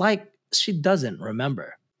 It's like she doesn't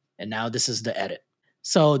remember. And now this is the edit.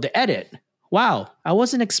 So the edit, wow, I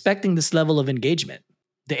wasn't expecting this level of engagement.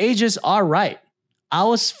 The ages are right. I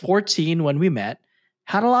was 14 when we met,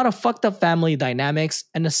 had a lot of fucked up family dynamics,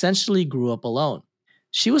 and essentially grew up alone.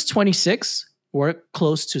 She was 26, worked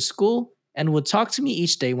close to school, and would talk to me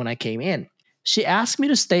each day when I came in. She asked me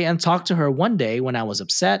to stay and talk to her one day when I was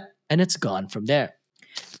upset, and it's gone from there.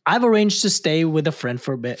 I've arranged to stay with a friend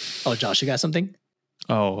for a bit. Oh, Josh, you got something?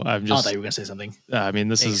 Oh, I'm I just. thought you were going to say something. I mean,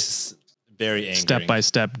 this is It's very angry. step by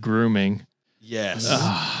step grooming, Yes.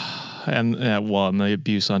 and the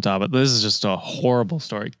abuse on top of it. This is just a horrible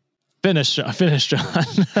story. Finish, John.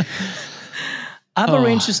 I've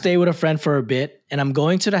arranged to stay with a friend for a bit, and I'm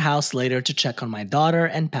going to the house later to check on my daughter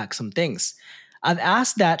and pack some things. I've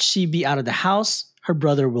asked that she be out of the house. Her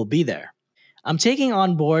brother will be there. I'm taking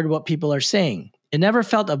on board what people are saying. It never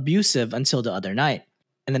felt abusive until the other night.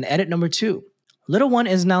 And then edit number 2. Little one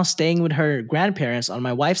is now staying with her grandparents on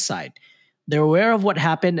my wife's side. They're aware of what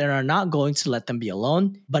happened and are not going to let them be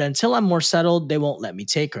alone, but until I'm more settled, they won't let me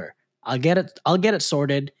take her. I'll get it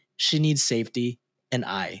sorted. She needs safety, and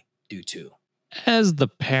I do too. As the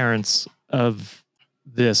parents of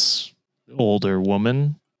this older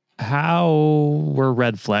woman, how were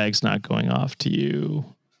red flags not going off to you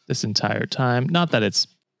this entire time? Not that it's,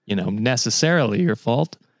 necessarily your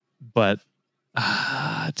fault, but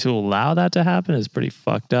to allow that to happen is pretty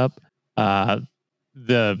fucked up.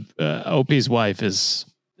 The OP's wife is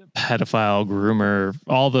a pedophile, groomer,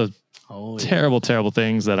 all the Oh, terrible, terrible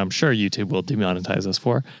things that I'm sure YouTube will demonetize us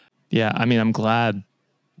for. Yeah, I mean, I'm glad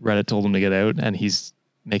Reddit told him to get out and he's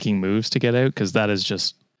making moves to get out, because that is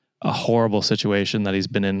just a horrible situation that he's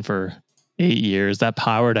been in for 8 years. That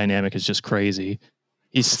power dynamic is just crazy.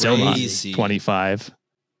 He's still not Crazy. 25.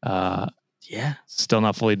 yeah. Still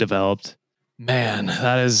not fully developed. Man,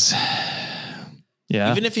 that is...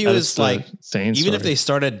 Yeah. Even if he that was is the like, sane even if story. they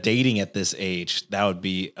started dating at this age, that would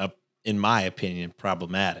be, in my opinion,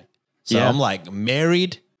 problematic. So Yeah. I'm like,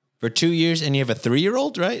 married for 2 years and you have a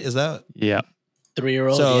 3-year-old, right? Is that? Yeah.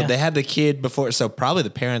 3-year-old. So yeah. they had the kid before. So probably the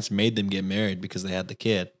parents made them get married because they had the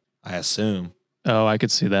kid. I assume. Oh, I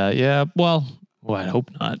could see that. Yeah. Well, I hope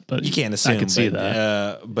not, but You can't assume. I could see but,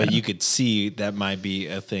 that. But you could see that might be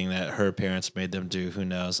a thing that her parents made them do. Who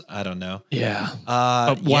knows? I don't know. Yeah.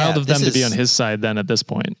 Yeah, Wild of them this to be is- on his side then at this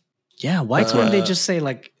point. Yeah, why couldn't they just say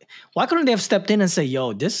like, why couldn't they have stepped in and say,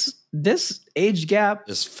 yo, this age gap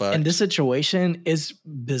Is fucked. in this situation is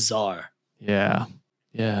bizarre. Yeah.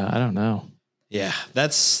 Yeah. I don't know. Yeah,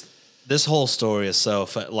 this whole story is so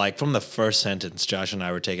like from the first sentence, Josh and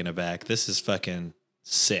I were taken aback. This is fucking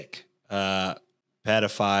sick.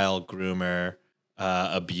 Pedophile, groomer,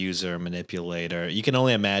 abuser, manipulator. You can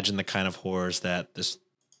only imagine the kind of horrors that this.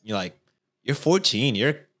 You're 14. You're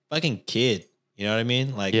a fucking kid. You know what I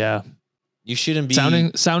mean? Like, Yeah. you shouldn't be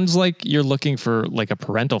Sounds like you're looking for like a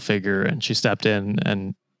parental figure, and she stepped in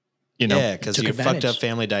and Yeah, because took you fucked advantage. up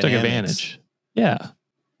family took dynamics. advantage. Yeah.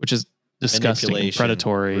 Which is disgusting, and Manipulation,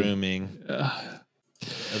 predatory. grooming.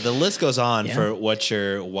 The list goes on Yeah. for what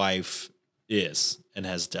your wife is and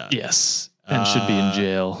has done. Yes. And should be in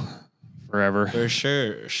jail forever. For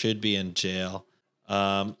sure, should be in jail.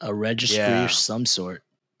 A registry Yeah. or some sort.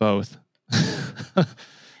 Both.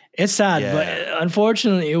 It's sad, Yeah. but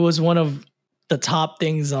unfortunately, it was one of the top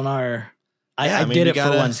things on our. Yeah, I I mean, did we it for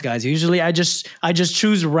gotta- once, guys. Usually, I just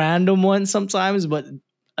choose random ones sometimes, but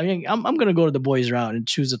I mean, I'm gonna go to the boys' route and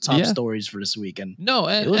choose the top Yeah. stories for this week, and No,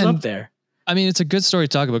 it was up there. I mean, it's a good story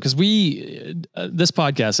to talk about because we, this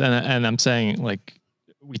podcast, and I'm saying like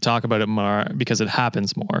we talk about it more because it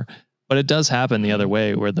happens more, but it does happen the other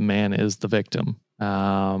way where the man is the victim.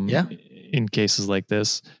 Yeah. In cases like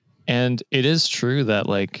this, and it is true that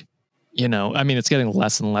like, I mean, it's getting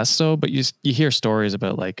less and less so, but you hear stories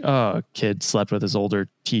about like, oh, a kid slept with his older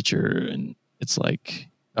teacher, and it's like,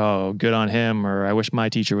 oh, good on him, or I wish my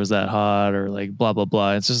teacher was that hot, or like blah blah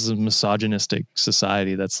blah. It's just a misogynistic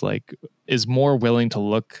society that's like is more willing to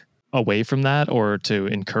look away from that or to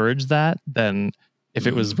encourage that than if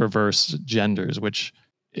it was reverse genders, which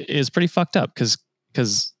is pretty fucked up because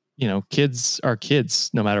kids are kids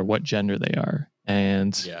no matter what gender they are,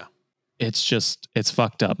 and Yeah. it's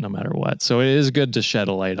fucked up no matter what. So it is good to shed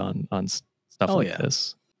a light on stuff Oh, like yeah.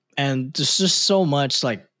 this. And there's just so much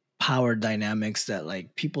like power dynamics that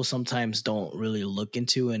like people sometimes don't really look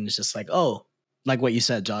into, and it's just like, oh, like what you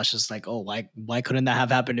said, Josh, it's like, oh, why couldn't that have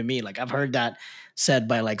happened to me? Like I've heard that said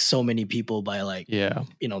by like so many people, by like Yeah.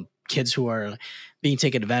 kids who are being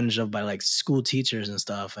taken advantage of by like school teachers and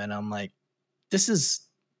stuff, and I'm like, this is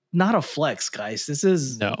not a flex, guys. This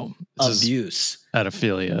is No. This is abuse.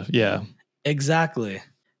 pedophilia. Yeah. Exactly.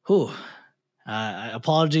 Whew.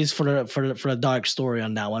 Apologies for the dark story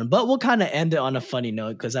on that one, but we'll kind of end it on a funny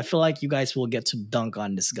note because I feel like you guys will get to dunk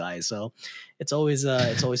on this guy. So it's always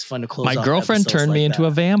fun to close. My off girlfriend episodes turned me like into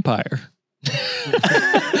a vampire.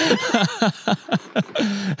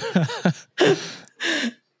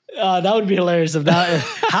 that would be hilarious if that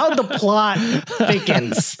how the plot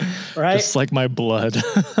thickens, right? Just like my blood.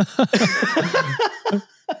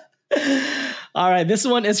 All right, this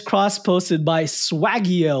one is cross-posted by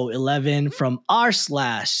Swaggio11 from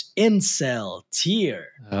r/incel tier.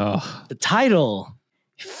 Oh, The title,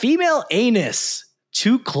 Female Anus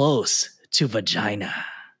Too Close to Vagina.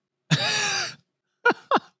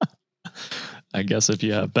 I guess if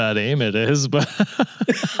you have bad aim, it is, but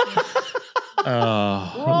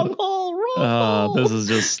Wrong hole, wrong hole. this is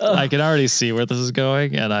just, I can already see where this is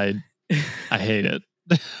going, and I hate it.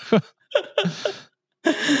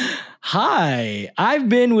 Hi, I've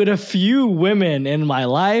been with a few women in my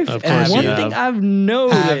life, Of and course one you thing have. I've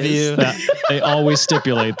noticed. Have you? They always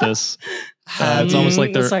stipulate this. It's almost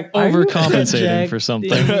like they're It's like, are you overcompensating for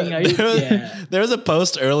something. ejecting? Are you- yeah. There was a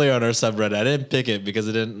post earlier on our subreddit. I didn't pick it because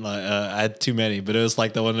it didn't. I had too many, but it was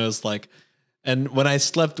like the one that was like, and when I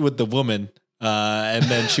slept with the woman, and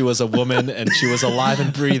then she was a woman and she was alive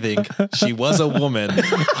and breathing. She was a woman.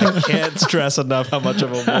 I can't stress enough how much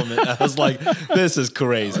of a woman. I was like, this is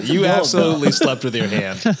crazy. You absolutely slept with your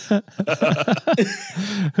hand.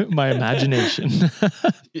 My imagination.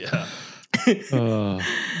 Yeah. Oh.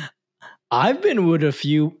 I've been with a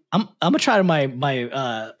few. I'm gonna try to no,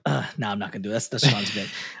 I'm not gonna do that. That's Sean's bit.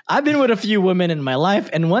 I've been with a few women in my life,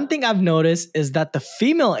 and one thing I've noticed is that the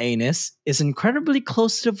female anus is incredibly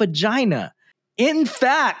close to the vagina. In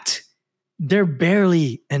fact, they're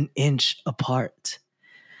barely an inch apart.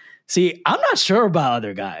 See, I'm not sure about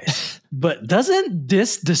other guys, but doesn't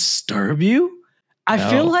this disturb you? I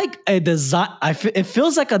feel No. like a design. It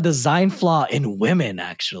feels like a design flaw in women,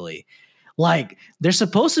 actually. Like they're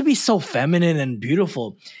supposed to be so feminine and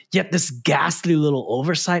beautiful, yet this ghastly little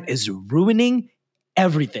oversight is ruining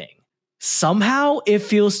everything. Somehow it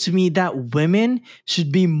feels to me that women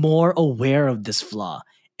should be more aware of this flaw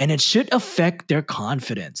and it should affect their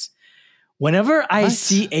confidence. Whenever I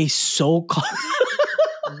see a so-called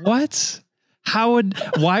What?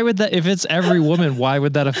 Why would that, if it's every woman, why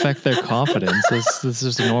would that affect their confidence? This is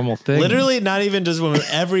just a normal thing. Literally, not even just women,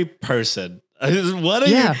 every person. What are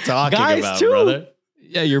Yeah, you talking guys about, too. brother?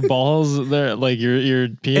 Yeah, your balls, they're like your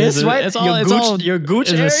penis. It's right. It's Your all, gooch- your gooch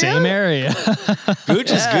in area? the same area.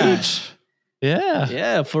 Gooch is gooch. Yeah.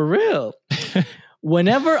 Yeah, for real.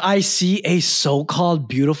 Whenever I see a so-called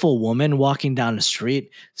beautiful woman walking down the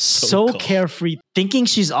street, so So-called. carefree, thinking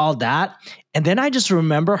she's all that, and then I just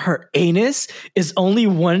remember her anus is only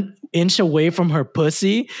 1 inch away from her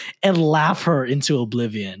pussy and laugh her into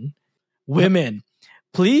oblivion. Women,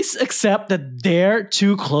 please accept that they're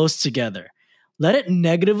too close together. Let it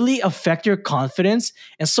negatively affect your confidence,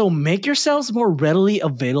 and so make yourselves more readily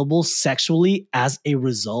available sexually as a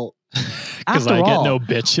result. Because After I get all- no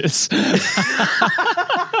bitches.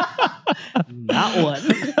 Not one.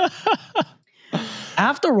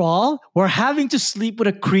 After all, we're having to sleep with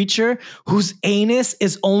a creature whose anus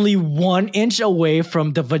is only 1 inch away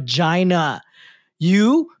from the vagina.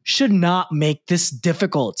 You should not make this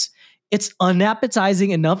difficult. It's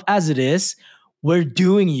unappetizing enough as it is. We're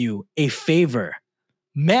doing you a favor.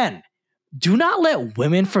 Men, do not let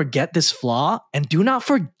women forget this flaw and do not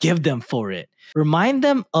forgive them for it. Remind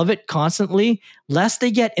them of it constantly, lest they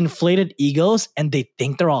get inflated egos and they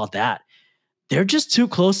think they're all that. They're just too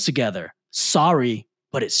close together. Sorry,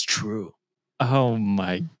 but it's true. Oh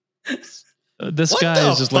my. This What guy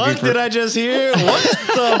the is just fuck looking for. did I just hear? What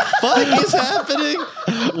the fuck is happening?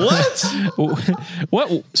 What?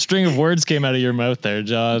 What string of words came out of your mouth there,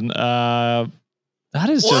 John? That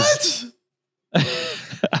is just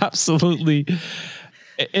absolutely.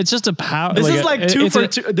 It's just a power. This is like two it's for a-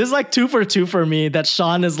 two. This is like 2 for 2 for me. That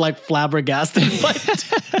Sean is like flabbergasted by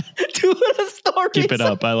two of the stories. Keep it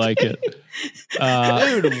up. I like it.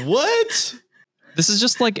 Dude, what? This is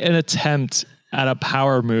just like an attempt at a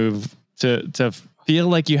power move to feel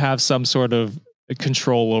like you have some sort of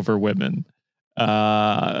control over women.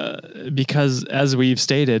 Because as we've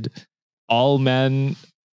stated, all men,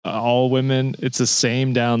 all women, it's the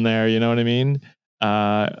same down there. You know what I mean?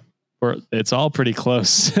 It's all pretty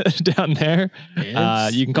close down there.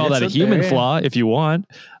 You can call that a human flaw if you want,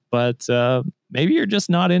 but maybe you're just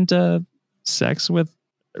not into sex with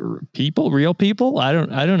real people. I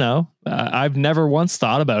don't know. I've never once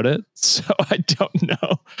thought about it, so I don't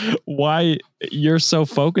know why you're so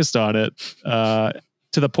focused on it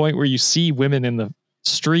to the point where you see women in the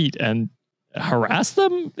street and harass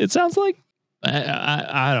them. It sounds like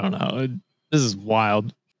I don't know. This is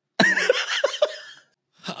wild.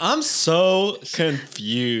 I'm so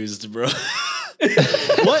confused, bro.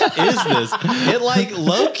 What is this? It like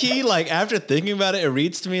low key, like after thinking about it, it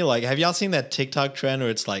reads to me like, have y'all seen that TikTok trend where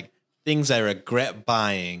it's like things I regret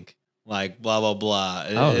buying, like blah blah blah.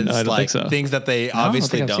 Oh, It's no, I don't like think so. things that they I don't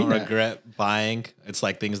obviously think I've don't seen that. regret buying. It's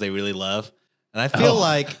like things they really love. And I feel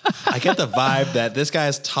like I get the vibe that this guy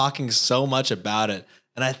is talking so much about it.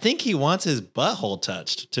 And I think he wants his butthole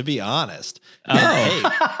touched, to be honest. And hey,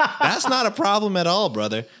 that's not a problem at all,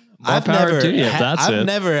 brother. More power to you if that's I've it.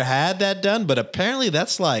 never had that done, but apparently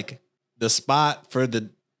that's like the spot for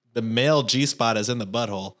the male G spot is in the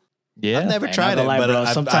butthole. Yeah. I've never Man, tried not it, gonna lie, but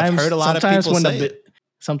bro. I've heard a lot of people when say the it.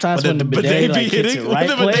 sometimes When when the the bidet bidet like be hits hitting- it when right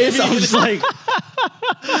the bidet place, be I'm just hitting- like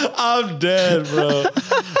I'm dead, bro.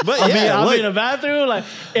 But I'll yeah, be in the look, bathroom, like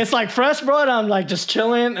it's like fresh, bro, and I'm like just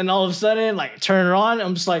chilling, and all of a sudden, like turn it on,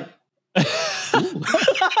 I'm just like, wait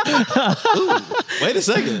a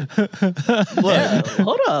second. Look,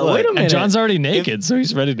 hold on, Look, wait a And minute. John's already naked, so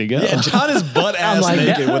he's ready to go. yeah, John is butt ass like,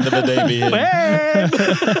 naked when the bidet be hitting.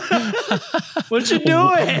 Babe, what you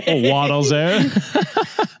doing? Waddles there.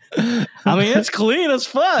 I mean, it's clean as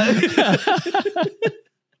fuck.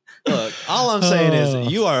 Look, all I'm saying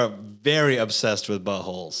is you are very obsessed with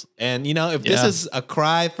buttholes. And, you know, if this Yeah. is a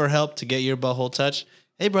cry for help to get your butthole touched,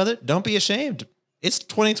 hey, brother, don't be ashamed. It's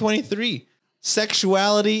 2023.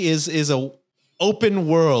 Sexuality is a open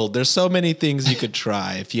world. There's so many things you could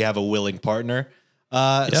try if you have a willing partner.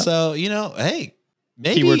 So, you know, hey,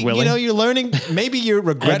 maybe, Keyword you willing. know, you're learning, maybe you're it up.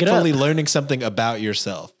 regretfully learning something about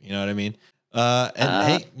yourself. You know what I mean?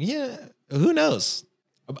 Hey, yeah, who knows?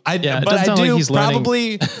 Yeah, it But doesn't I sound like do he's learning-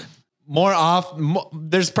 probably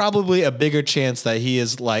there's probably a bigger chance that he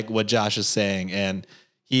is like what Josh is saying, and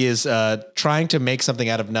he is trying to make something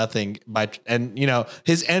out of nothing and you know,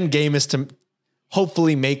 his end game is to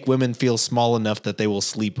hopefully make women feel small enough that they will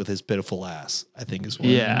sleep with his pitiful ass. I think is what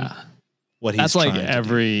what he's That's like trying to do.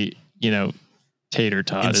 every, you know, tater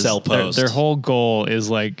tot. is- Incel post. Their whole goal is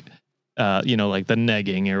like, you know, like the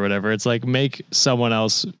negging or whatever. It's like make someone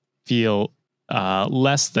else feel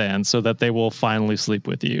less than, so that they will finally sleep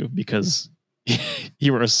with you because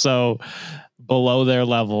you are so below their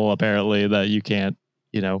level apparently that you can't,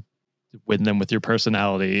 win them with your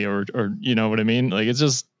personality or you know what I mean? Like it's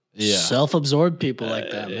just self-absorbed people like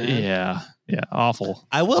that, man. Yeah, awful.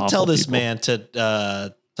 I will awful tell this people. man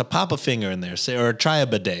to pop a finger in there, or try a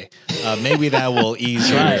bidet. Maybe that will ease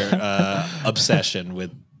your obsession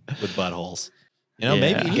with buttholes.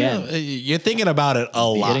 Maybe you're thinking about it a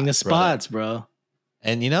lot. Hitting the spots, bro.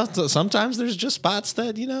 And sometimes there's just spots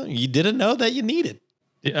that you didn't know that you needed.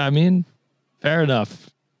 I mean, fair enough.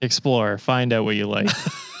 Explore, find out what you like.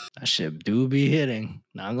 That shit do be hitting.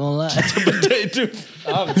 Not gonna lie. Dude,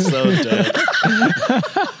 I'm so dead.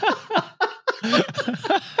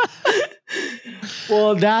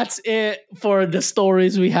 Well, that's it for the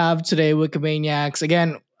stories we have today, Wikimaniacs.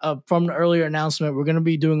 Again, from the earlier announcement, we're going to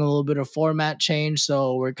be doing a little bit of format change.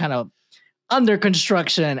 So we're kind of under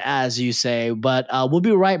construction, as you say. But we'll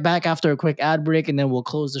be right back after a quick ad break, and then we'll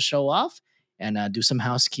close the show off and do some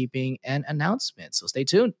housekeeping and announcements. So stay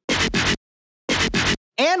tuned.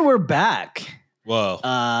 And we're back.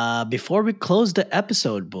 Whoa. Before we close the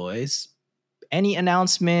episode, boys, any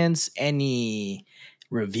announcements, any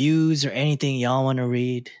reviews, or anything y'all want to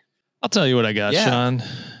read? I'll tell you what I got, Sean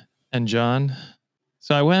and John.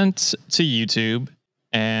 So I went to YouTube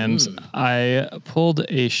and I pulled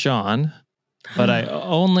a Sean, but I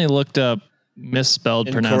only looked up misspelled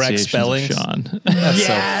Incorrect pronunciations spellings? of Sean. That's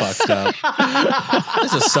so fucked up.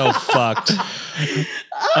 This is so fucked.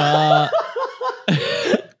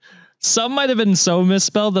 Some might have been so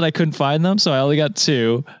misspelled that I couldn't find them, so I only got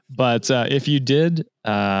 2. But if you did,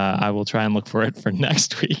 I will try and look for it for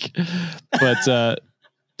next week. But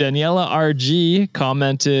Daniela RG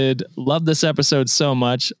commented, "Love this episode so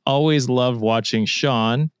much. Always loved watching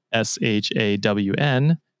Sean,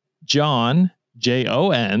 SHAWN, John,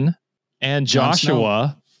 JON, and Jon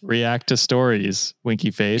Joshua react to stories." Winky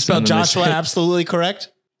face. Spell And then they Joshua say- absolutely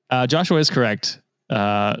correct? Joshua is correct.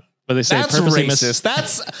 But they say That's purposely racist.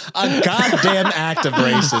 That's a goddamn act of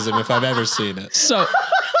racism if I've ever seen it. So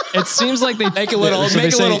it seems like they Make a little so they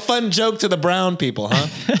make a say- little fun joke to the brown people, huh?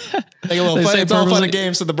 Make a little They fun. say It's all fun purposely- and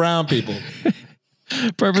games to the brown people.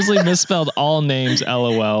 purposely misspelled all names.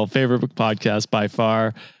 LOL. Favorite podcast by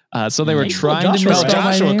far. So they were you trying spelled to Joshua Spell misspell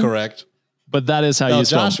my Joshua name, correct. but that is how Spell you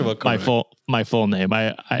spell Joshua my correct. my full name.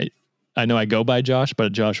 I know I go by Josh,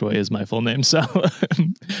 but Joshua is my full name. So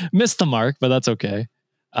missed the mark, but that's okay.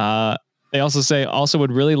 They also say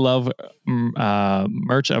would really love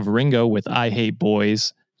merch of Ringo with I Hate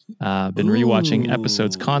Boys. Been rewatching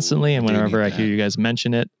episodes constantly, and do need whenever I that. hear you guys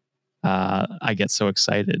mention it, I get so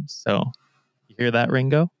excited. So you hear that,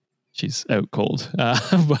 Ringo? She's out cold,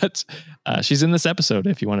 but she's in this episode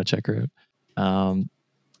if you want to check her out.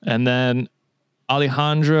 And then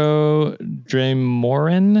Alejandro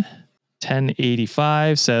Dremorin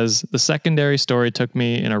 1085 says, "The secondary story took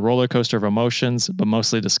me in a roller coaster of emotions, but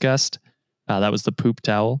mostly disgust." That was the poop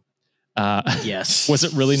towel. Yes. Was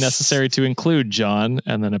it really necessary to include John?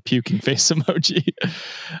 And then a puking face emoji.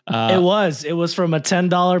 It was from a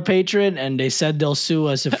 $10 patron, and they said they'll sue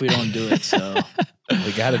us if we don't do it. So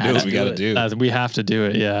We got to do what we got to do. We have to do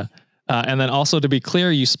it, yeah. And then also to be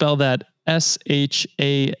clear, you spell that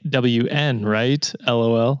SHAWN, right?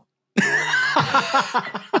 LOL.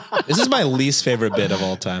 This is my least favorite bit of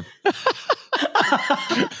all time.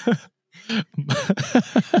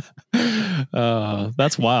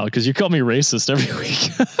 That's wild because you call me racist every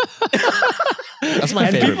week. That's my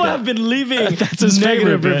and favorite people bit. have been leaving That's his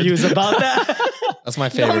negative favorite bit. reviews about that. That's my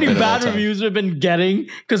You know how favorite many bit of all bad time. reviews we've been getting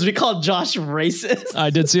because we called Josh racist? I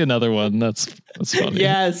did see another one. That's funny.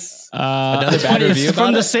 Yes. Another bad Funny, review it's from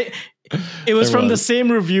about the it? same. It was There from the was.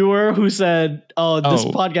 same reviewer who said, "Oh, this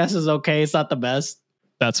Oh. podcast is okay. It's not the best."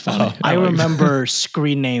 That's funny. I like- remember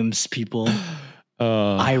screen names, people.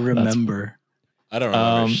 I that's- remember. I don't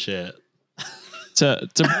remember Um, shit. to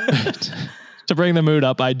to bring the mood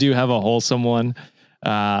up, I do have a wholesome one.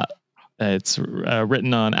 It's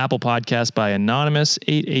written on Apple Podcast by Anonymous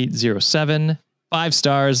 8807, 5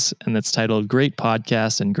 stars, and it's titled "Great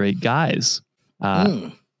Podcast and Great Guys."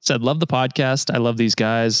 Said, "Love the podcast. I love these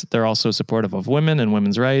guys. They're also supportive of women and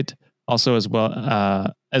women's right, also as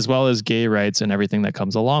well as gay rights and everything that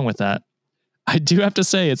comes along with that. I do have to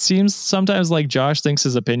say, it seems sometimes like Josh thinks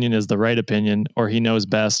his opinion is the right opinion or he knows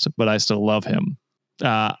best, but I still love him.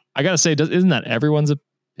 I gotta say, isn't that everyone's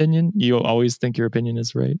opinion? You always think your opinion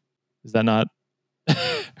is right. Is that not?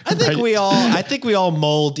 I think we all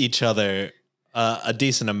mold each other a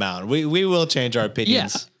decent amount. We will change our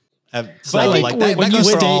opinions. So I think like that, when that you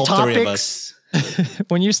goes for state all three of us.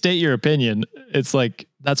 When you state your opinion, it's like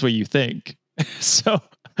that's what you think. So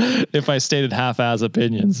if I stated half-ass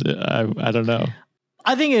opinions. I don't know.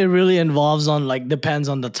 I think it really involves on like depends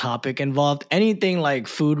on the topic involved. Anything like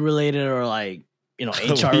food related or like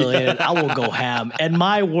HR related, I will go ham, and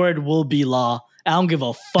my word will be law. I don't give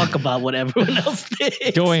a fuck about what everyone else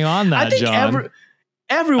thinks. Going on that, I think John.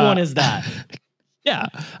 everyone is that. Yeah,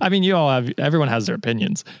 I mean, everyone has their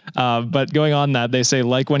opinions. But going on that, they say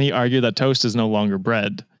like when he argued that toast is no longer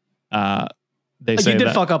bread. They say you did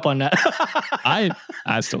that, fuck up on that.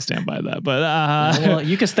 I still stand by that, but well,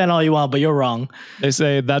 you can stand all you want, but you're wrong. they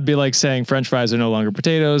say that'd be like saying French fries are no longer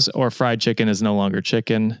potatoes or fried chicken is no longer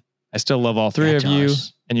chicken. I still love all three of you,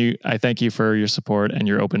 Josh. and I thank you for your support and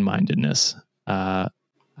your open-mindedness. I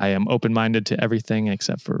am open-minded to everything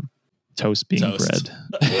except for toast being bread.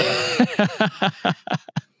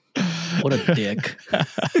 What a dick.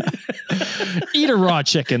 Eat a raw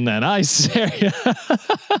chicken then. I say.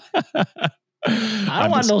 I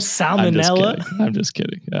don't want no salmonella. I'm just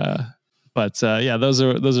kidding. But yeah, those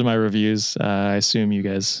are my reviews. I assume you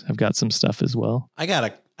guys have got some stuff as well. I got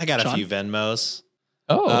a Sean? few Venmos.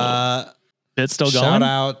 Oh, it's still going. Shout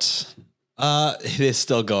out. It is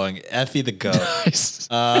still going. Effie the goat. Nice.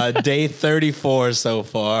 Day 34 so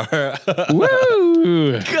far.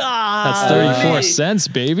 Woo! God. That's 34 cents,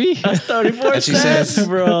 baby. That's 34 And she cents, says-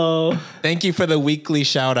 bro. Thank you for the weekly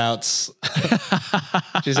shout outs.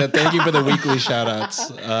 She said, thank you for the weekly shout outs.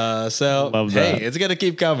 So Love hey, that. it's gonna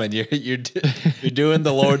keep coming. You're doing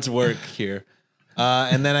the Lord's work here.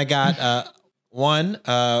 And then I got one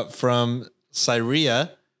from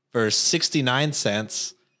Syria for 69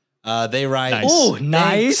 cents. They write, Nice. Oh, "Thanks."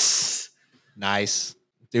 nice. Nice.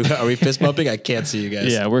 Dude, are we fist bumping? I can't see you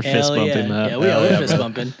guys. Yeah, we're fist Hell bumping yeah. that. Yeah, we are. We're yeah, fist bro.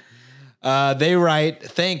 bumping. They write,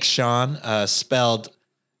 thanks, Sean, spelled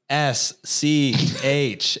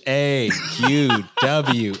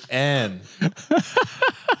SCHAQWN.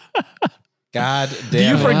 God Do you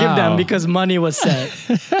damn it. forgive them Wow. because money was sent?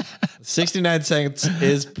 69 cents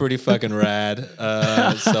is pretty fucking rad.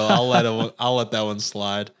 So I'll let that one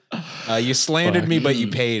slide. You slandered me, but you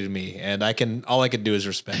paid me, and all I can do is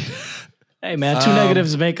respect it. Hey, man, two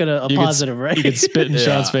negatives make it a You could- positive, right? You can spit in Yeah.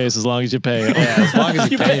 Sean's face as long as you pay him. Yeah, as long as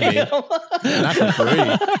you pay me. him. Not for free.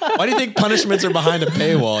 Why do you think punishments are behind a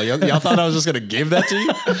paywall? Y'all thought I was just going to give that to you?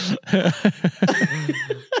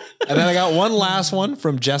 And then I got one last one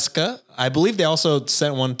from Jessica. I believe they also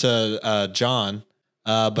sent one to John.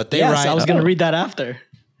 But they Yes, write, I was going to read that after.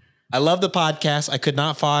 I love the podcast. I could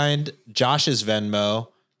not find Josh's Venmo.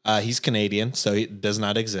 He's Canadian, so he does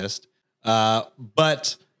not exist.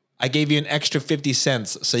 But I gave you an extra 50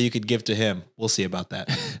 cents so you could give to him. We'll see about that.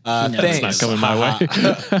 Thanks. It's not coming my way.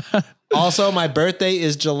 Also, my birthday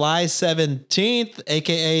is July 17th,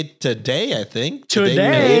 aka today, I think. Today. we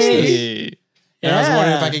release this. Hey. And I was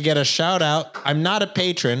wondering if Yeah. I could get a shout out. I'm not a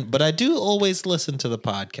patron, but I do always listen to the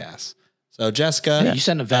podcast. So, Jessica, You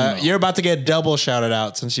sent a Venmo. you're about to get double shouted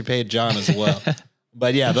out since you paid John as well.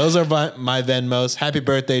 But yeah, those are my Venmos. Happy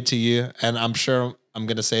birthday to you. And I'm sure I'm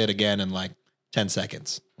going to say it again in like 10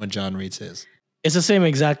 seconds when John reads his. It's the same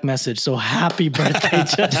exact message. So happy birthday,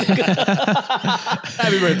 Jessica.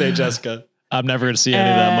 Happy birthday, Jessica. I'm never going to see any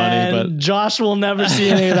of that money, And Josh will never see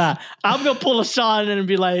any of that. I'm going to pull a shot and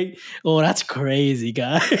be like, oh, that's crazy,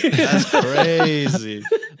 guy. That's crazy.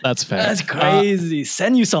 but that's fair. That's crazy.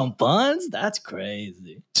 Send you some funds? That's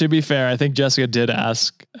crazy. To be fair, I think Jessica did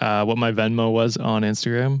ask what my Venmo was on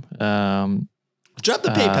Instagram. Drop the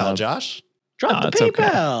PayPal, Josh. Drop the it's okay.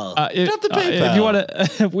 PayPal. Drop the If PayPal. you want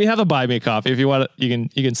to, we have a buy me coffee. If you want, you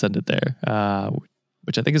can send it there,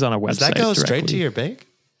 which I think is on our website. Does that go straight to directly. your bank?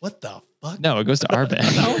 What the fuck? No, it goes to our bank.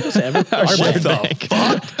 What shared the bank.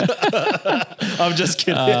 fuck? I'm just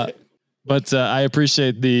kidding. But I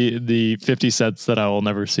appreciate the 50 cents that I will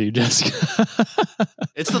never see, Jessica.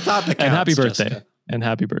 It's the thought that counts. And happy birthday. Jessica. And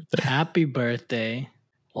happy birthday. Happy birthday.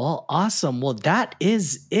 Well, awesome. Well, that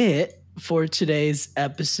is it for today's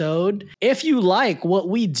episode. If you like what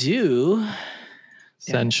we do,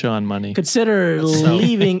 Send Sean money. consider so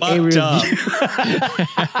leaving a fucked review. up.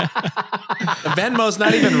 The Venmo's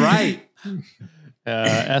not even right.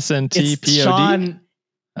 SNTPOD. It's Sean.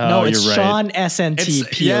 Oh, No, it's you're right. Sean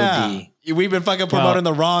SNTPOD. Yeah. We've been fucking promoting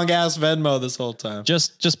the wrong ass Venmo this whole time.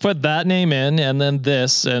 Just put that name in and then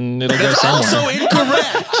this, and it'll go It's somewhere. also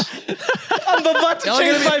incorrect. I'm about to Y'all are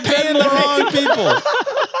change my gonna be paying Venmo the wrong name. people.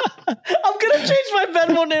 I'm gonna change my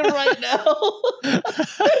Venmo name right now.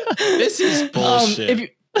 This is bullshit. If you,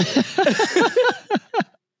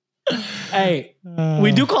 hey,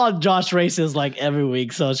 we do call Josh racist like every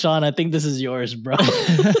week. So Sean, I think this is yours, bro.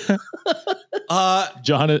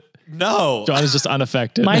 John is just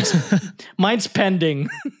unaffected. mine's pending.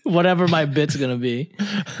 Whatever my bit's gonna be.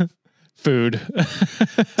 Food.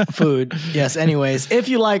 Food. Yes. Anyways, if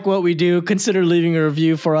you like what we do, consider leaving a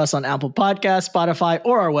review for us on Apple Podcasts, Spotify,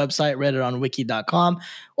 or our website, redditonwiki.com,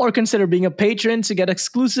 or consider being a patron to get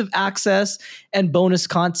exclusive access and bonus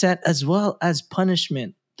content, as well as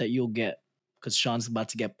punishment that you'll get because Sean's about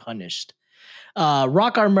to get punished.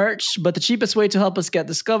 Rock our merch, but the cheapest way to help us get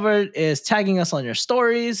discovered is tagging us on your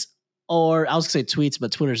stories, or I was going to say tweets,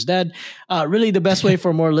 but Twitter's dead. Really, the best way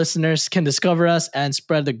for more listeners can discover us and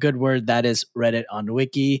spread the good word that is Reddit on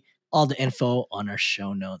Wiki. All the info on our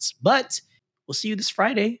show notes. But we'll see you this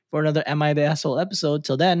Friday for another Am I the Asshole episode.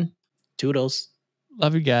 Till then, toodles.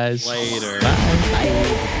 Love you guys. Later.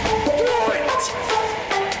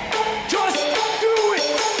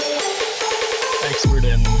 Expert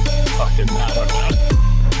in fucking, I don't know.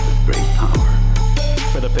 Great power.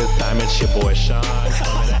 For the fifth time, it's your boy Sean.